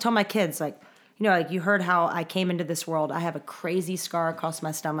 I always tell my kids like you heard how I came into this world. I have a crazy scar across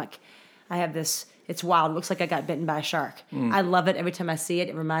my stomach. I have this, it's wild. It looks like I got bitten by a shark. I love it every time I see it.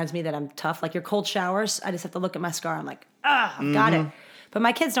 It reminds me that I'm tough. Like your cold showers, I just have to look at my scar. I'm like, I've got it. But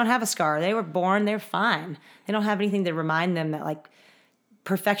my kids don't have a scar. They were born, they're fine. They don't have anything to remind them that like,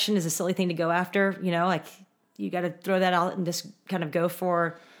 perfection is a silly thing to go after, like you got to throw that out and just kind of go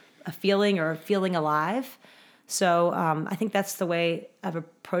for a feeling or feeling alive. So I think that's the way I've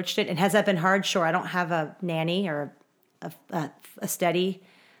approached it. And has that been hard? Sure. I don't have a nanny or a steady.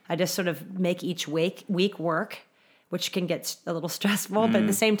 I just sort of make each week work, which can get a little stressful. But at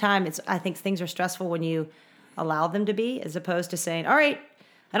the same time, I think things are stressful when you allow them to be, as opposed to saying, all right,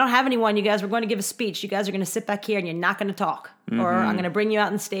 I don't have anyone, you guys. We're going to give a speech. You guys are going to sit back here and you're not going to talk. Mm-hmm. Or I'm going to bring you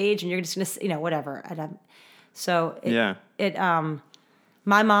out on stage and you're just going to, whatever.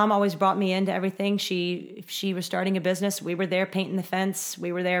 My mom always brought me into everything. If she was starting a business, we were there painting the fence.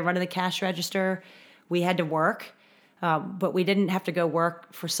 We were there running the cash register. We had to work, but we didn't have to go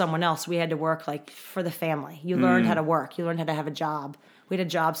work for someone else. We had to work like for the family. You learned how to work. You learned how to have a job. We had a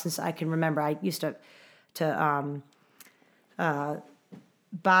job since I can remember. I used to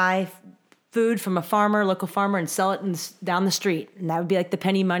buy food from a local farmer, and sell it down the street. And that would be like the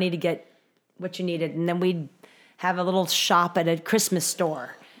penny money to get what you needed. And then we'd have a little shop at a Christmas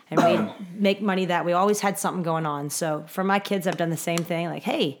store, and we'd make money that we always had something going on. So for my kids, I've done the same thing. Like,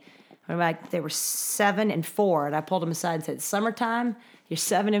 hey, They were 7 and 4, and I pulled them aside and said, "Summertime, you're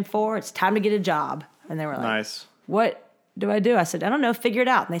 7 and 4. It's time to get a job." And they were like, Nice. "What do I do?" I said, "I don't know. Figure it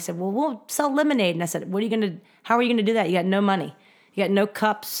out." And they said, "Well, we'll sell lemonade." And I said, how are you gonna do that? You got no money. You got no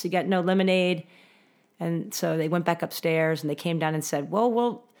cups. You got no lemonade. And so they went back upstairs and they came down and said,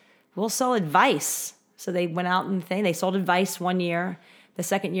 "Well, we'll sell advice." So they went out and they sold advice 1 year. The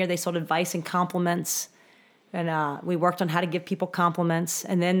second year they sold advice and compliments. And we worked on how to give people compliments.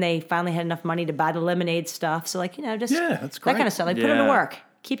 And then they finally had enough money to buy the lemonade stuff. So just that's that great. kind of stuff. Like put them to Yeah. work.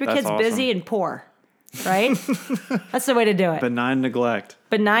 Keep your That's kids awesome. busy and poor, right? That's the way to do it. Benign neglect.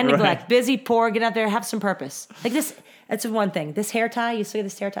 Benign Right. neglect, busy, poor, get out there, have some purpose. Like this, that's one thing. This hair tie, you see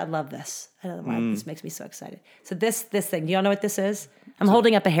this hair tie? I love this. I don't know why this makes me so excited. So this thing, do y'all know what this is? I'm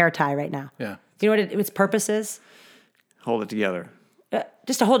holding up a hair tie right now. Yeah. Do you know what its purpose is? Hold it together.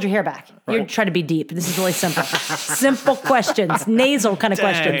 Just to hold your hair back. You're trying to be deep. This is really simple. Simple questions, nasal kind of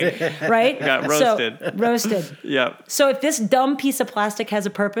questions, right? Got roasted. So, roasted. Yeah. So if this dumb piece of plastic has a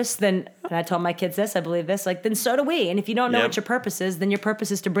purpose, then, and I told my kids this, I believe this, then so do we. And if you don't know Yep. what your purpose is, then your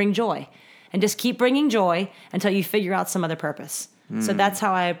purpose is to bring joy. And just keep bringing joy until you figure out some other purpose. So that's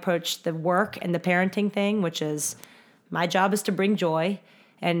how I approach the work and the parenting thing, which is my job is to bring joy.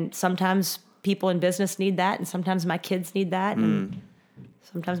 And sometimes people in business need that, and sometimes my kids need that, and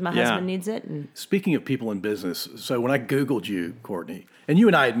sometimes my husband needs it. And Speaking of people in business, so when I Googled you, Courtney, and you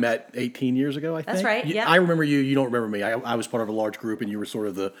and I had met 18 years ago, I think. That's right, yeah. I remember you. You don't remember me. I was part of a large group, and you were sort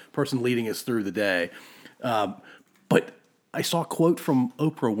of the person leading us through the day. But I saw a quote from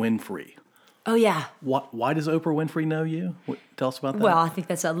Oprah Winfrey. oh yeah. Why does Oprah Winfrey know you? Tell us about that. Well, I think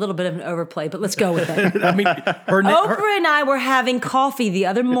that's a little bit of an overplay, but let's go with it. I mean, Oprah and I were having coffee the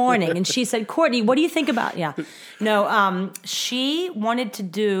other morning, and she said, "Courtney, what do you think about?" Yeah, no. She wanted to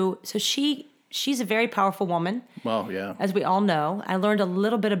do so. She's a very powerful woman, Well, yeah. as we all know. I learned a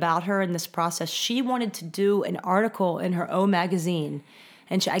little bit about her in this process. She wanted to do an article in her O magazine,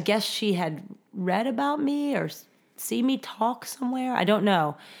 and I guess she had read about me or see me talk somewhere. I don't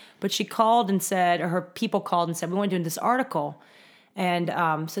know, but she called and said, or her people called and said, "We want to do this article." And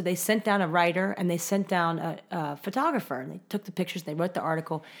so they sent down a writer and they sent down a photographer, and they took the pictures, they wrote the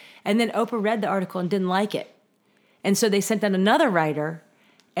article. And then Oprah read the article and didn't like it. And so they sent down another writer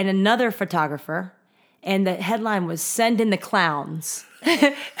and another photographer, and the headline was "Send in the Clowns." She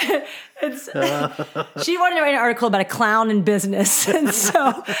wanted to write an article about a clown in business. And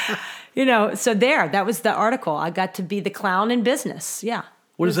so, that was the article. I got to be the clown in business. Yeah.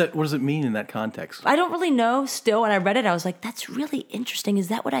 What does it mean in that context? I don't really know still. When I read it, I was like, that's really interesting. Is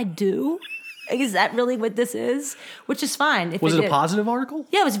that what I do? Is that really what this is? Which is fine. Was it a positive article?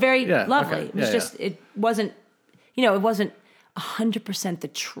 Yeah, it was very Yeah, lovely. okay. It was Yeah, yeah. it wasn't, it wasn't 100% the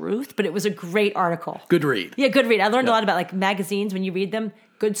truth, but it was a great article. Good read. Yeah, good read. I learned a lot about like magazines when you read them.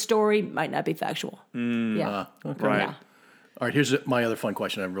 Good story might not be factual. Yeah. Okay. Right. Yeah. All right, here's my other fun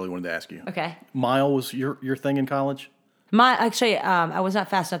question I really wanted to ask you. Okay. Mile was your thing in college? I was not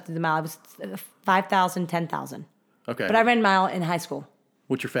fast enough to do the mile. I was 5,000, 10,000. Okay. But I ran mile in high school.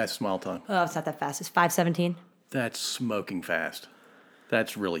 What's your fastest mile time? Oh, it's not that fast. It's 5:17. That's smoking fast.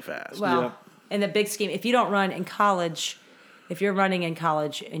 That's really fast. Well, in the big scheme, if you don't run in college, if you're running in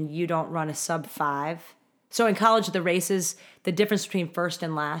college and you don't run a sub 5, so in college, the races, the difference between first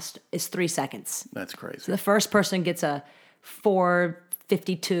and last is 3 seconds. That's crazy. The first person gets a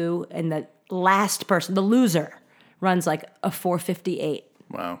 4:52, and the last person, the loser, runs like a 4:58.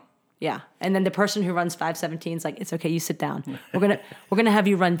 Wow. Yeah, and then the person who runs 5:17 is like, "It's okay, you sit down. We're gonna have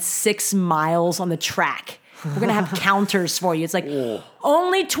you run 6 miles on the track. We're gonna have counters for you." It's like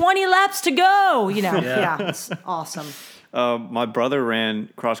only 20 laps to go. Yeah, it's awesome. My brother ran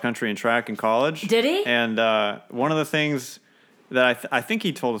cross country and track in college. Did he? And one of the things that I think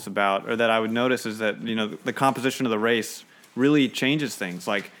he told us about, or that I would notice, is that the composition of the race really changes things,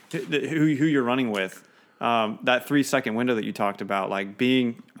 like who you're running with. That 3-second window that you talked about, like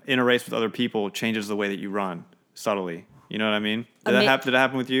being in a race with other people, changes the way that you run subtly. You know what I mean? Did that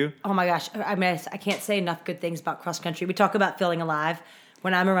happen with you? Oh my gosh, I mean, I can't say enough good things about cross country. We talk about feeling alive.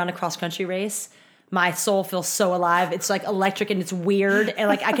 When I'm around a cross country race, my soul feels so alive. It's like electric and it's weird. And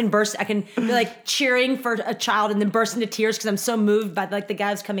like I can be like cheering for a child and then burst into tears because I'm so moved by like the guy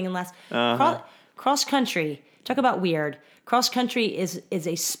who's coming in last. Cross country, talk about weird. Cross country is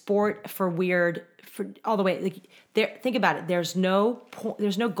a sport for weird, for all the way. Like think about it. There's no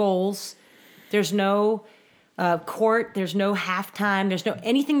goals. There's no court. There's no halftime. There's no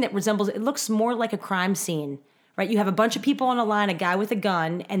anything that resembles. It looks more like a crime scene. right? You have a bunch of people on a line, a guy with a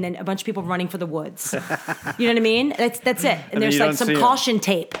gun, and then a bunch of people running for the woods. You know what I mean? That's it. And there's like some caution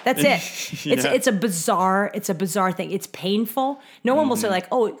tape. That's it. It's a bizarre thing. It's painful. No one will say like,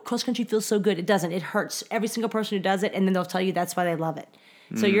 oh, cross country feels so good. It doesn't. It hurts every single person who does it, and then they'll tell you that's why they love it.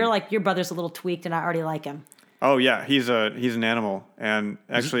 So you're like, your brother's a little tweaked, and I already like him. Oh yeah, he's an animal, and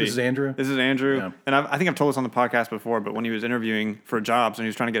actually, this is Andrew. This is Andrew, yeah. And I think I've told this on the podcast before. But when he was interviewing for jobs and he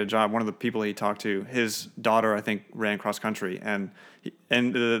was trying to get a job, one of the people he talked to, his daughter, I think, ran cross country, and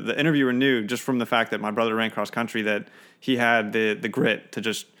the interviewer knew just from the fact that my brother ran cross country that he had the grit to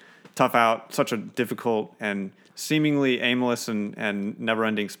just tough out such a difficult and seemingly aimless and never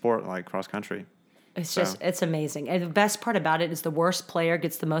ending sport like cross country. It's amazing, and the best part about it is the worst player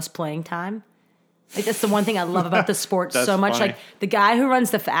gets the most playing time. Like that's the one thing I love about the sport so much. Funny. Like the guy who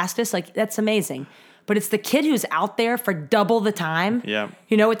runs the fastest, like that's amazing. But it's the kid who's out there for double the time. Yeah.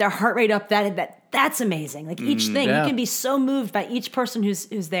 You know, with their heart rate up, that's amazing. Like each thing, yeah. you can be so moved by each person who's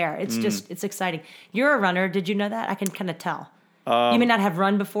there. It's just it's exciting. You're a runner. Did you know that? I can kind of tell. You may not have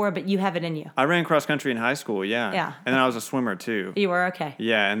run before, but you have it in you. I ran cross country in high school, yeah. Yeah. And then I was a swimmer too. You were okay.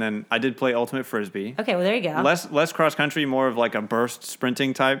 Yeah, and then I did play ultimate frisbee. Okay, well there you go. Less cross country, more of like a burst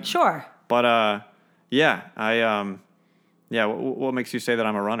sprinting type. Sure. But yeah, what makes you say that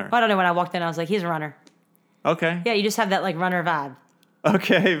I'm a runner? Well, I don't know. When I walked in, I was like, he's a runner. Okay. Yeah, you just have that like runner vibe.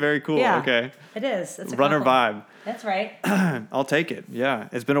 Okay, very cool. Yeah. Okay. It is. It's a Runner compliment. vibe. That's right. I'll take it. Yeah.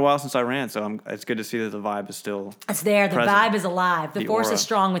 It's been a while since I ran, so it's good to see that the vibe is still It's there. The present. vibe is alive. The force aura. is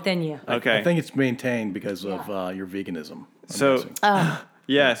strong within you. Okay. I think it's maintained because of your veganism. I'm So guessing.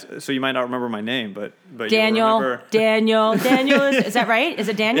 yes, so you might not remember my name, but Daniel, you'll remember. Daniel is that right? Is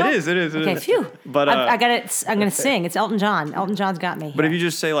it Daniel? It is. Okay, phew. But I got it. I'm gonna sing. It's Elton John. Elton John's got me. But if you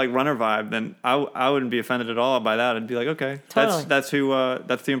just say like runner vibe, then I wouldn't be offended at all by that. I'd be like, okay, Totally. that's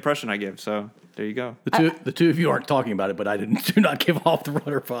the impression I give. So there you go. The two of you aren't talking about it, but I do not give off the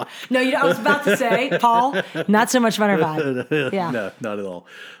runner vibe. No, I was about to say, Paul, not so much runner vibe. Yeah. No, not at all.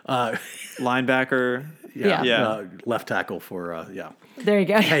 Linebacker. Yeah. Left tackle for yeah. There you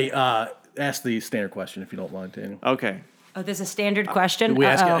go. Hey, ask the standard question if you don't mind, Daniel. Okay. Oh, there's a standard question. We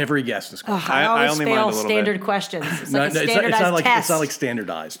ask every guest this question. I always only mind a fail little standard bit. questions. It's No, like a it's standardized test. It's not like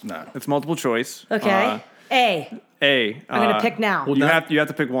standardized. No. It's multiple choice. Okay. A. A. I'm gonna pick now. You have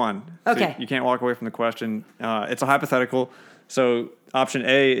to pick one. So Okay. you can't walk away from the question. It's a hypothetical. So option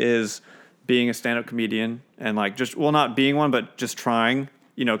A is being a stand-up comedian and like not being one, but just trying.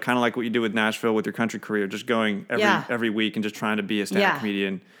 You know, kind of like what you do with Nashville with your country career, just going every week and just trying to be a stand-up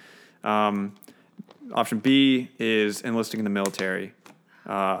comedian. Option B is enlisting in the military.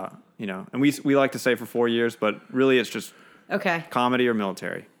 And we like to say for 4 years, but really it's just Okay. comedy or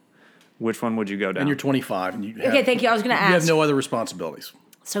military. Which one would you go down? And you're 25. And you have, Okay, thank you. I was going to You have ask. no other responsibilities.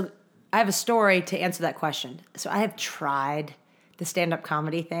 So I have a story to answer that question. So I have tried the stand-up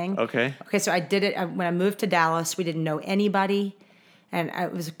comedy thing. Okay. Okay, so I did it when I moved to Dallas. We didn't know anybody. And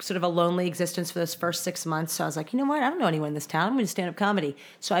it was sort of a lonely existence for those first 6 months. So I was like, you know what? I don't know anyone in this town. I'm going to stand up comedy.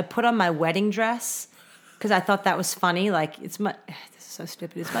 So I put on my wedding dress because I thought that was funny. Like, this is so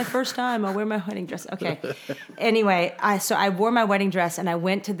stupid. It's my first time. I'll wear my wedding dress. Okay. Anyway, I wore my wedding dress and I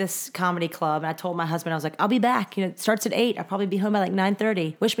went to this comedy club and I told my husband, I was like, I'll be back. You know, it starts at 8. I'll probably be home by like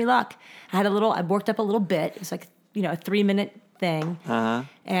 9:30. Wish me luck. I worked up a little bit. It was like, a 3-minute thing. Uh-huh.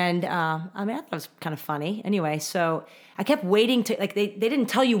 And I thought it was kind of funny. Anyway, so I kept waiting to, like, they didn't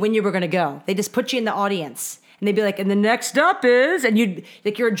tell you when you were going to go. They just put you in the audience. And they'd be like, and the next up is, and you'd,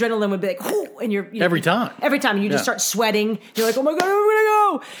 like, your adrenaline would be like, whoo, and Every time. Every time. And you just start sweating. You're like, oh my God, I'm going to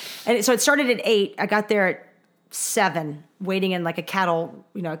go. And so it started at 8. I got there at 7, waiting in like a cattle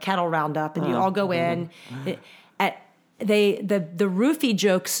roundup. And you all go in. The roofie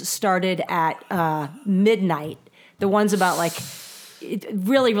jokes started at midnight. The ones about like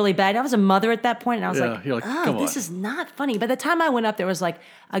really, really bad. I was a mother at that point, and I was like, you're like, come this on. is not funny. By the time I went up, there was like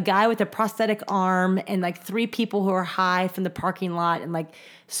a guy with a prosthetic arm and like 3 people who were high from the parking lot and like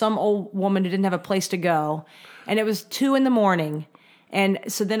some old woman who didn't have a place to go. And it was 2 a.m. And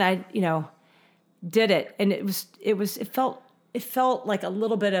so then I, did it. And it felt like a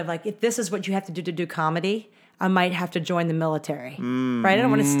little bit of like, if this is what you have to do comedy, I might have to join the military, right? I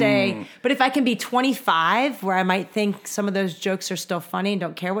don't want to stay. But if I can be 25, where I might think some of those jokes are still funny and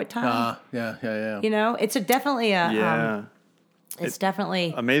don't care what time, Yeah. it's definitely a, Yeah. it's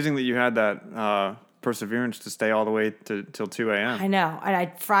definitely, Amazing that you had that perseverance to stay all the way till 2 a.m. I know. And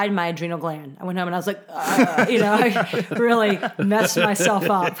I fried my adrenal gland. I went home and I was like, I really messed myself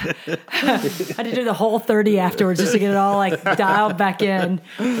up. I had to do the whole 30 afterwards just to get it all like dialed back in.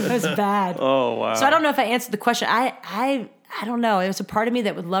 It was bad. Oh, wow. So I don't know if I answered the question. I don't know. There's a part of me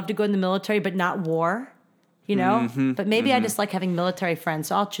that would love to go in the military, but not war. you know? But maybe I just like having military friends,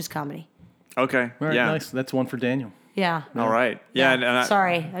 so I'll choose comedy. Okay. All right, yeah. nice. That's one for Daniel. Yeah. All right. Yeah. And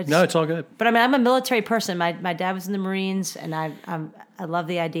Sorry. No, it's all good. But I mean, I'm a military person. My dad was in the Marines, and I love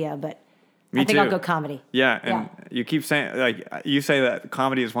the idea, but I think I'll go comedy. Yeah, and you keep saying, like, you say that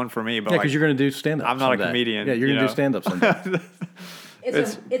comedy is one for me, but Yeah, because you're going to do stand-up. I'm not a comedian, Yeah, you're you going to know? do stand-up someday.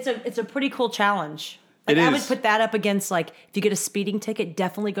 It's a pretty cool challenge. Like, It I would is. put that up against, like, if you get a speeding ticket,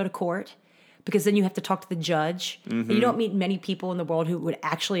 definitely go to court, because then you have to talk to the judge. And you don't meet many people in the world who would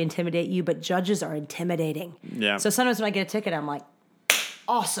actually intimidate you, but judges are intimidating. Yeah. So sometimes when I get a ticket, I'm like,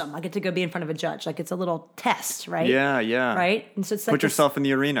 awesome. I get to go be in front of a judge. Like, it's a little test, right? Yeah. Right? And so it's like Put yourself in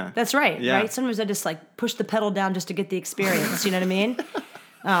the arena. That's right, Yeah. right? Sometimes I just, like, push the pedal down just to get the experience. You know what I mean?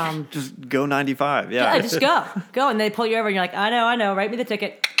 Just go 95. Yeah. Yeah, just go. And they pull you over and you're like, I know. Write me the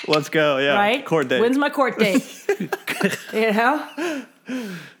ticket. Let's go. Yeah. Right? Court date. When's my court date? You know?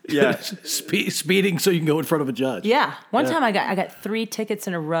 Yeah. Speeding so you can go in front of a judge. Yeah. One time I got 3 tickets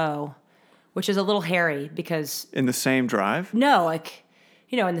in a row, which is a little hairy because In the same drive? no, like,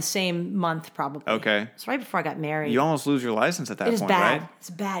 you know, in the same month probably. Okay. It's right before I got married. You almost lose your license at that It is point, bad. right? It's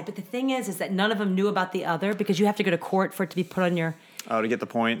bad. But the thing is that none of them knew about the other because you have to go to court for it to be put on your. Oh, to get the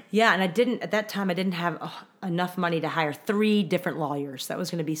point. Yeah, and at that time, I didn't have enough money to hire 3 different lawyers. That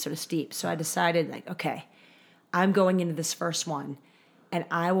was going to be sort of steep. So I decided, like, okay, I'm going into this first one, and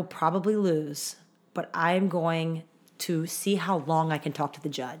I will probably lose, but I am going to see how long I can talk to the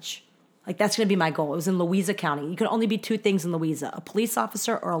judge. Like, that's going to be my goal. It was in Louisa County. You can only be 2 things in Louisa, a police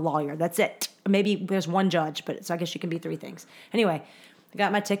officer or a lawyer. That's it. Maybe there's 1 judge, but so I guess you can be 3 things. Anyway, I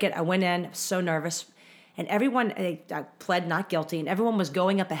got my ticket. I went in. I was so nervous. And everyone, I pled not guilty, and everyone was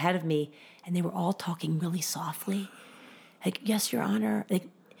going up ahead of me, and they were all talking really softly. Like, yes, Your Honor. Like,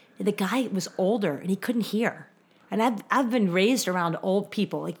 the guy was older, and he couldn't hear. And I've been raised around old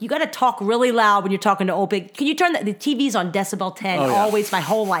people. Like, you got to talk really loud when you're talking to old people. Can you turn the TV's on decibel 10 always my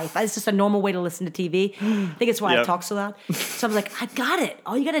whole life? It's just a normal way to listen to TV. I think it's why I talk so loud. So I was like, I got it.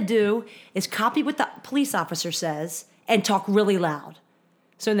 All you got to do is copy what the police officer says and talk really loud.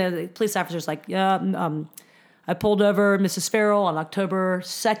 So then the police officer's like, I pulled over Mrs. Farrell on October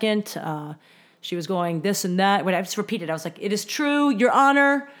 2nd. She was going this and that. When I just repeated, I was like, it is true, Your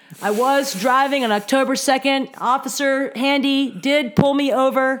Honor. I was driving on October 2nd. Officer Handy did pull me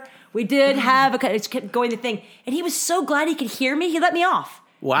over. We did have it just kept going the thing. And he was so glad he could hear me, he let me off.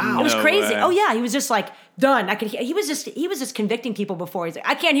 Wow. It was No crazy. way. Oh yeah, he was just like, done. I could hear. He was just convicting people before. He's like,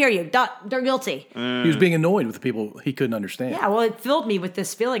 I can't hear you. They're guilty. He was being annoyed with the people he couldn't understand. Yeah, well, it filled me with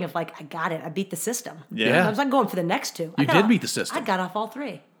this feeling of like, I got it. I beat the system. Yeah. I was not going for the next 2. You did beat the system. I got off all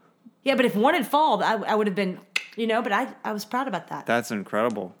 3. Yeah, but if one had fallen, I would have been, you know, but I was proud about that. That's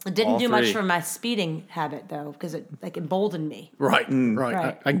incredible. It didn't All do much 3. for my speeding habit, though, because it like emboldened me. Right.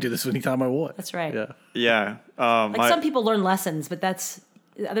 Right. I can do this anytime I want. That's right. Yeah. Yeah. Like some people learn lessons, but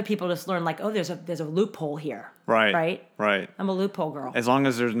other people just learn like, oh, there's a loophole here. Right. Right. I'm a loophole girl. As long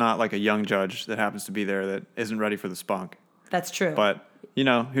as there's not like a young judge that happens to be there that isn't ready for the spunk. That's true. But, you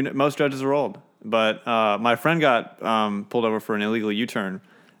know, most judges are old. But my friend got pulled over for an illegal U-turn,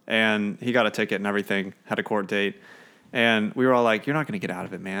 and he got a ticket and everything, had a court date. And we were all like, you're not going to get out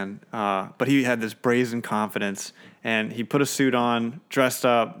of it, man. But he had this brazen confidence, and he put a suit on, dressed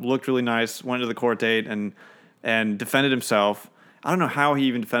up, looked really nice, went to the court date, and defended himself. I don't know how he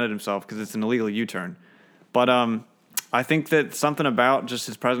even defended himself because it's an illegal U-turn. But I think that something about just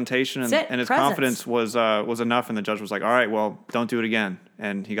his presentation and his confidence was enough, and the judge was like, all right, well, don't do it again.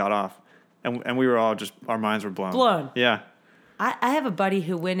 And he got off. And we were all just, our minds were blown. Blown. Yeah. I have a buddy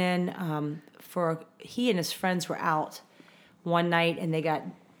who went in he and his friends were out one night and they got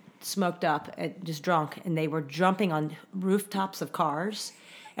smoked up, just drunk, and they were jumping on rooftops of cars,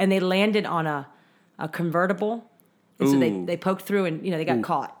 and they landed on a convertible. And so they poked through and, you know, they got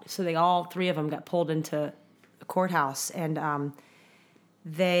caught. So all 3 of them got pulled into the courthouse, and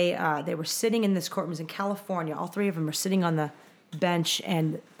they were sitting in this courtroom. It was in California. All 3 of them were sitting on the bench,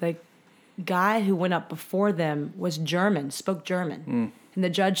 and the guy who went up before them was German, spoke German. And the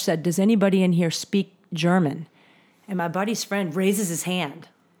judge said, does anybody in here speak German? And my buddy's friend raises his hand.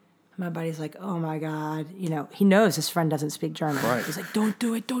 My buddy's like, oh my God. You know, he knows his friend doesn't speak German. Right. He's like, don't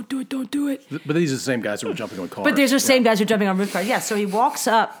do it, don't do it, don't do it. But these are the same guys who were jumping on cars. But there's the same guys who are jumping on roof cars. Yeah, so he walks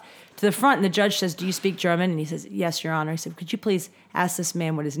up to the front, and the judge says, do you speak German? And he says, yes, Your Honor. He said, could you please ask this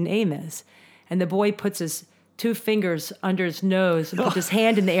man what his name is? And the boy puts his 2 fingers under his nose and puts his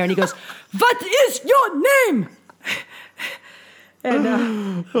hand in the air, and he goes, what is your name?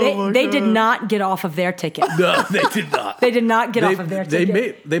 And they did not get off of their ticket. No, they did not. They did not get off of their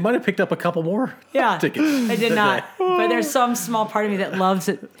ticket. They might have picked up a couple more tickets. They did not. But there's some small part of me that loves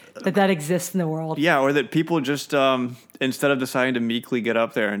it, that exists in the world. Yeah, or that people just instead of deciding to meekly get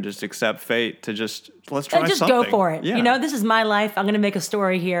up there and just accept fate, to let's try just something. go for it. Yeah. This is my life. I'm going to make a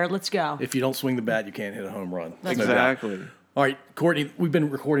story here. Let's go. If you don't swing the bat, you can't hit a home run. Exactly. All right, Courtney, we've been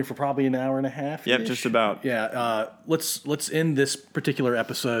recording for probably an hour and a half. Yep, just about. Yeah, let's end this particular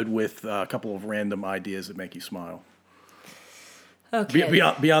episode with a couple of random ideas that make you smile. Okay.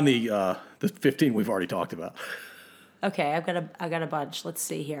 Beyond the 15 we've already talked about. Okay, I got a bunch. Let's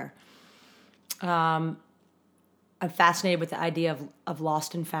see here. I'm fascinated with the idea of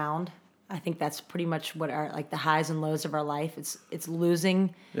lost and found. I think that's pretty much what the highs and lows of our life. It's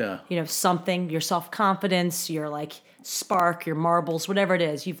losing, something, your self-confidence, your spark, your marbles, whatever it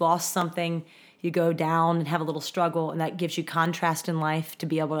is. You've lost something, you go down and have a little struggle, and that gives you contrast in life to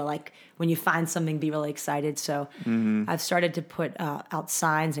be able to, when you find something, be really excited. So I've started to put out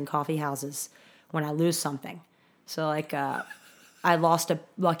signs in coffee houses when I lose something. So I lost a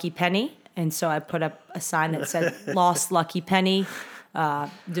lucky penny, and so I put up a sign that said "Lost Lucky Penny."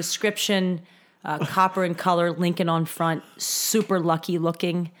 Description, copper in color, Lincoln on front, super lucky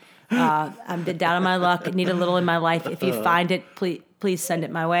looking. I'm down on my luck, need a little in my life. If you find it, please send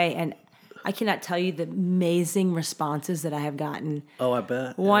it my way. And I cannot tell you the amazing responses that I have gotten. Oh, I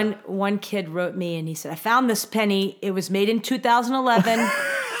bet. One kid wrote me and he said, I found this penny. It was made in 2011.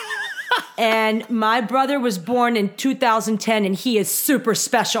 And my brother was born in 2010 and he is super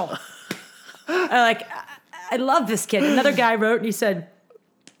special. I love this kid. Another guy wrote and he said,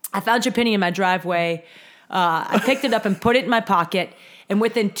 I found your penny in my driveway. I picked it up and put it in my pocket. And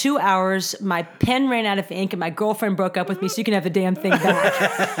within 2 hours, my pen ran out of ink and my girlfriend broke up with me, so you can have the damn thing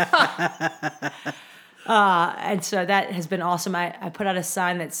back. And so that has been awesome. I put out a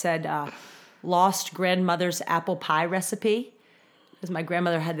sign that said, lost grandmother's apple pie recipe. Because my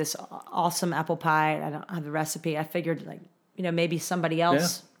grandmother had this awesome apple pie. I don't have the recipe. I figured, maybe somebody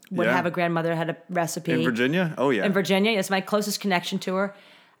else would have a grandmother had a recipe. In Virginia? Oh, yeah. In Virginia. It's my closest connection to her.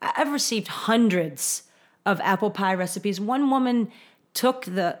 I've received hundreds of apple pie recipes. One woman took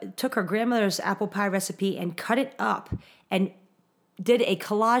her grandmother's apple pie recipe and cut it up and did a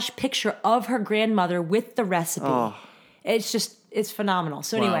collage picture of her grandmother with the recipe. Oh. It's phenomenal.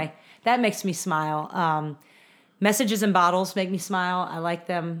 So anyway, that makes me smile. Messages in bottles make me smile. I like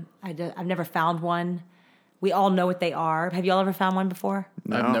them. I've never found one. We all know what they are. Have you all ever found one before?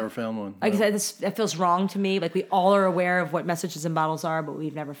 No. I've never found one. Like I said, that feels wrong to me. We all are aware of what messages in bottles are, but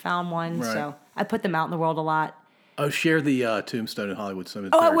we've never found one. Right. So I put them out in the world a lot. Oh, share the tombstone in Hollywood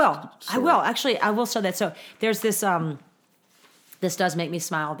Cemetery. Oh, I will. Story. I will. Actually, I will show that. So there's this, this does make me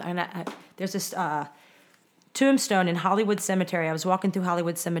smile. And there's this tombstone in Hollywood Cemetery. I was walking through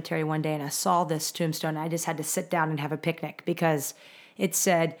Hollywood Cemetery one day and I saw this tombstone. And I just had to sit down and have a picnic because it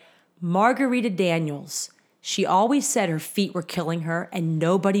said, Margarita Daniels. She always said her feet were killing her and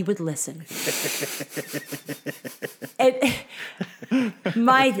nobody would listen.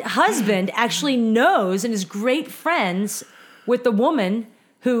 My husband actually knows and is great friends with the woman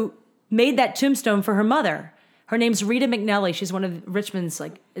who made that tombstone for her mother. Her name's Rita McNally. She's one of Richmond's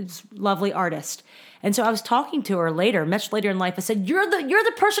lovely artist. And so I was talking to her later, much later in life. I said, "You're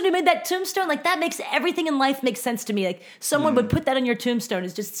the person who made that tombstone. That makes everything in life make sense to me. Someone would put that on your tombstone.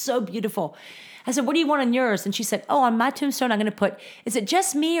 It's just so beautiful." I said, "What do you want on yours?" And she said, "Oh, on my tombstone, I'm going to put, is it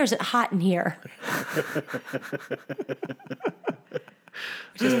just me or is it hot in here?"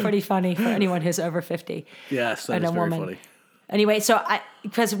 Which is pretty funny for anyone who's over 50. Yes, that is very funny. Anyway,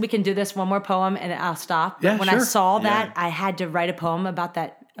 because we can do this one more poem and I'll stop. Yeah, when sure. I saw that, I had to write a poem about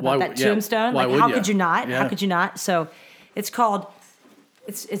that tombstone. Why how could you not? Yeah. How could you not? So it's called,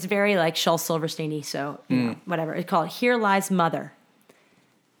 it's very Shel Silverstein-y, so whatever. It's called Here Lies Mother.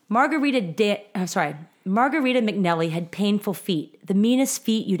 Margarita McNally had painful feet, the meanest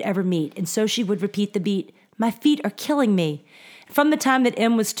feet you'd ever meet, and so she would repeat the beat, "My feet are killing me." From the time that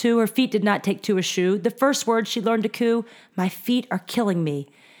M was 2, her feet did not take to a shoe. The first word she learned to coo, "My feet are killing me."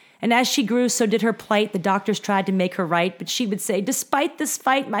 And as she grew, so did her plight. The doctors tried to make her right, but she would say, "Despite this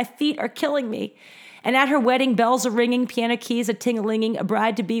fight, my feet are killing me." And at her wedding, bells are ringing, piano keys are ting-a-linging, a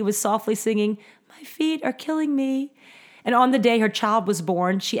bride-to-be was softly singing, "My feet are killing me." And on the day her child was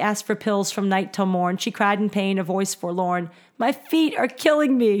born, she asked for pills from night till morn. She cried in pain, a voice forlorn, "My feet are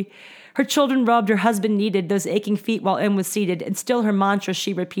killing me." Her children rubbed, her husband kneaded those aching feet while M was seated, and still her mantra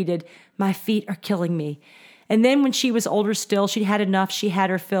she repeated, "My feet are killing me." And then when she was older still, she'd had enough, she had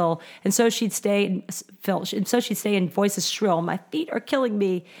her fill, and so she'd stay in voices shrill, "My feet are killing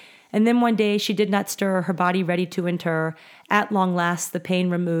me." And then one day she did not stir, her body ready to inter. At long last, the pain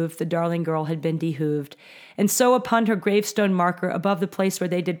removed, the darling girl had been dehooved. And so upon her gravestone marker, above the place where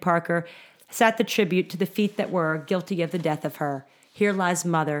they did park her, sat the tribute to the feet that were guilty of the death of her. Here lies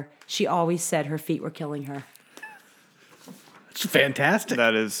mother. She always said her feet were killing her. It's fantastic.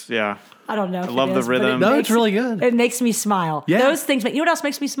 That is, yeah. I don't know. I love the rhythm. No, it's really good. It makes me smile. Yeah. Those things. You know what else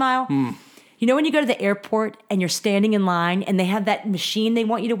makes me smile? You know when you go to the airport and you're standing in line and they have that machine they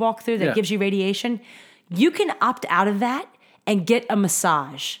want you to walk through that Yeah. gives you radiation? You can opt out of that and get a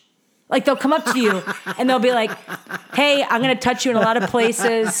massage. Like they'll come up to you and they'll be like, hey, I'm going to touch you in a lot of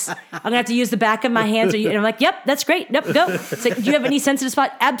places. I'm going to have to use the back of my hands. And I'm like, yep, that's great. Yep, go. It's like, do you have any sensitive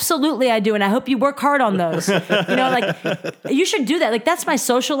spot? Absolutely I do. And I hope you work hard on those. You know, like you should do that. Like that's my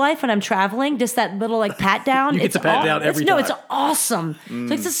social life when I'm traveling. Just that little like pat down. You get to pat down every No, time. it's awesome.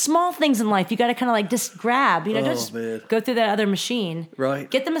 So it's the small things in life. You got to kind of like just grab, you know, don't just man. go through that other machine. Right.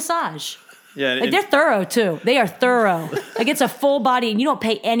 Get the massage. Yeah, Like they're thorough too. They are thorough. Like it's a full body and you don't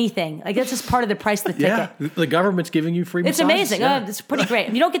pay anything. Like that's just part of the price of the ticket. Yeah, the government's giving you free It's massages. amazing. Yeah. It's pretty great.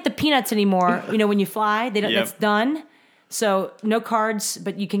 You don't get the peanuts anymore, you know, when you fly. They don't Yep. that's done. So no cards,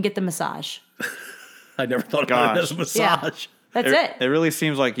 but you can get the massage. I never thought about it as a Gosh. massage. That's it. It really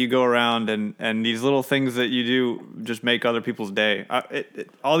seems like you go around and these little things that you do just make other people's day.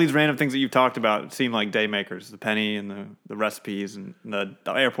 All these random things that you've talked about seem like day makers. The penny and the recipes and the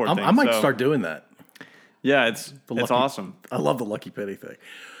airport thing. I might So, start doing that. Yeah, it's lucky- awesome. I love the Lucky Penny thing.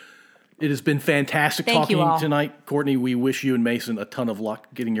 It has been fantastic Thank you talking all. tonight. Courtney, we wish you and Mason a ton of luck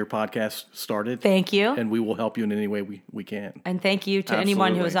getting your podcast started. Thank you. And we will help you in any way we can. And thank you to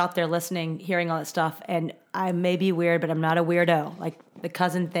anyone who is Absolutely. out there listening, hearing all that stuff. And I may be weird, but I'm not a weirdo. Like the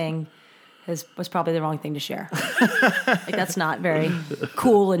cousin thing was probably the wrong thing to share. Like that's not very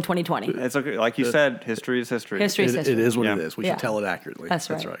cool in 2020. It's okay. Like you said, history is history. History is It history. is what Yeah. it is. We Yeah. should tell it accurately. That's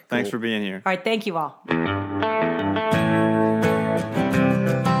right. Thanks Cool. for being here. All right, thank you all.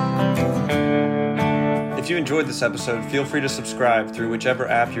 If you enjoyed this episode, feel free to subscribe through whichever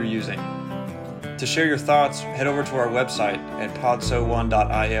app you're using. To share your thoughts, head over to our website at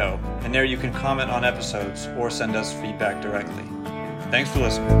podso1.io, and there you can comment on episodes or send us feedback directly. Thanks for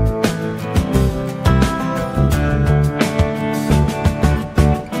listening.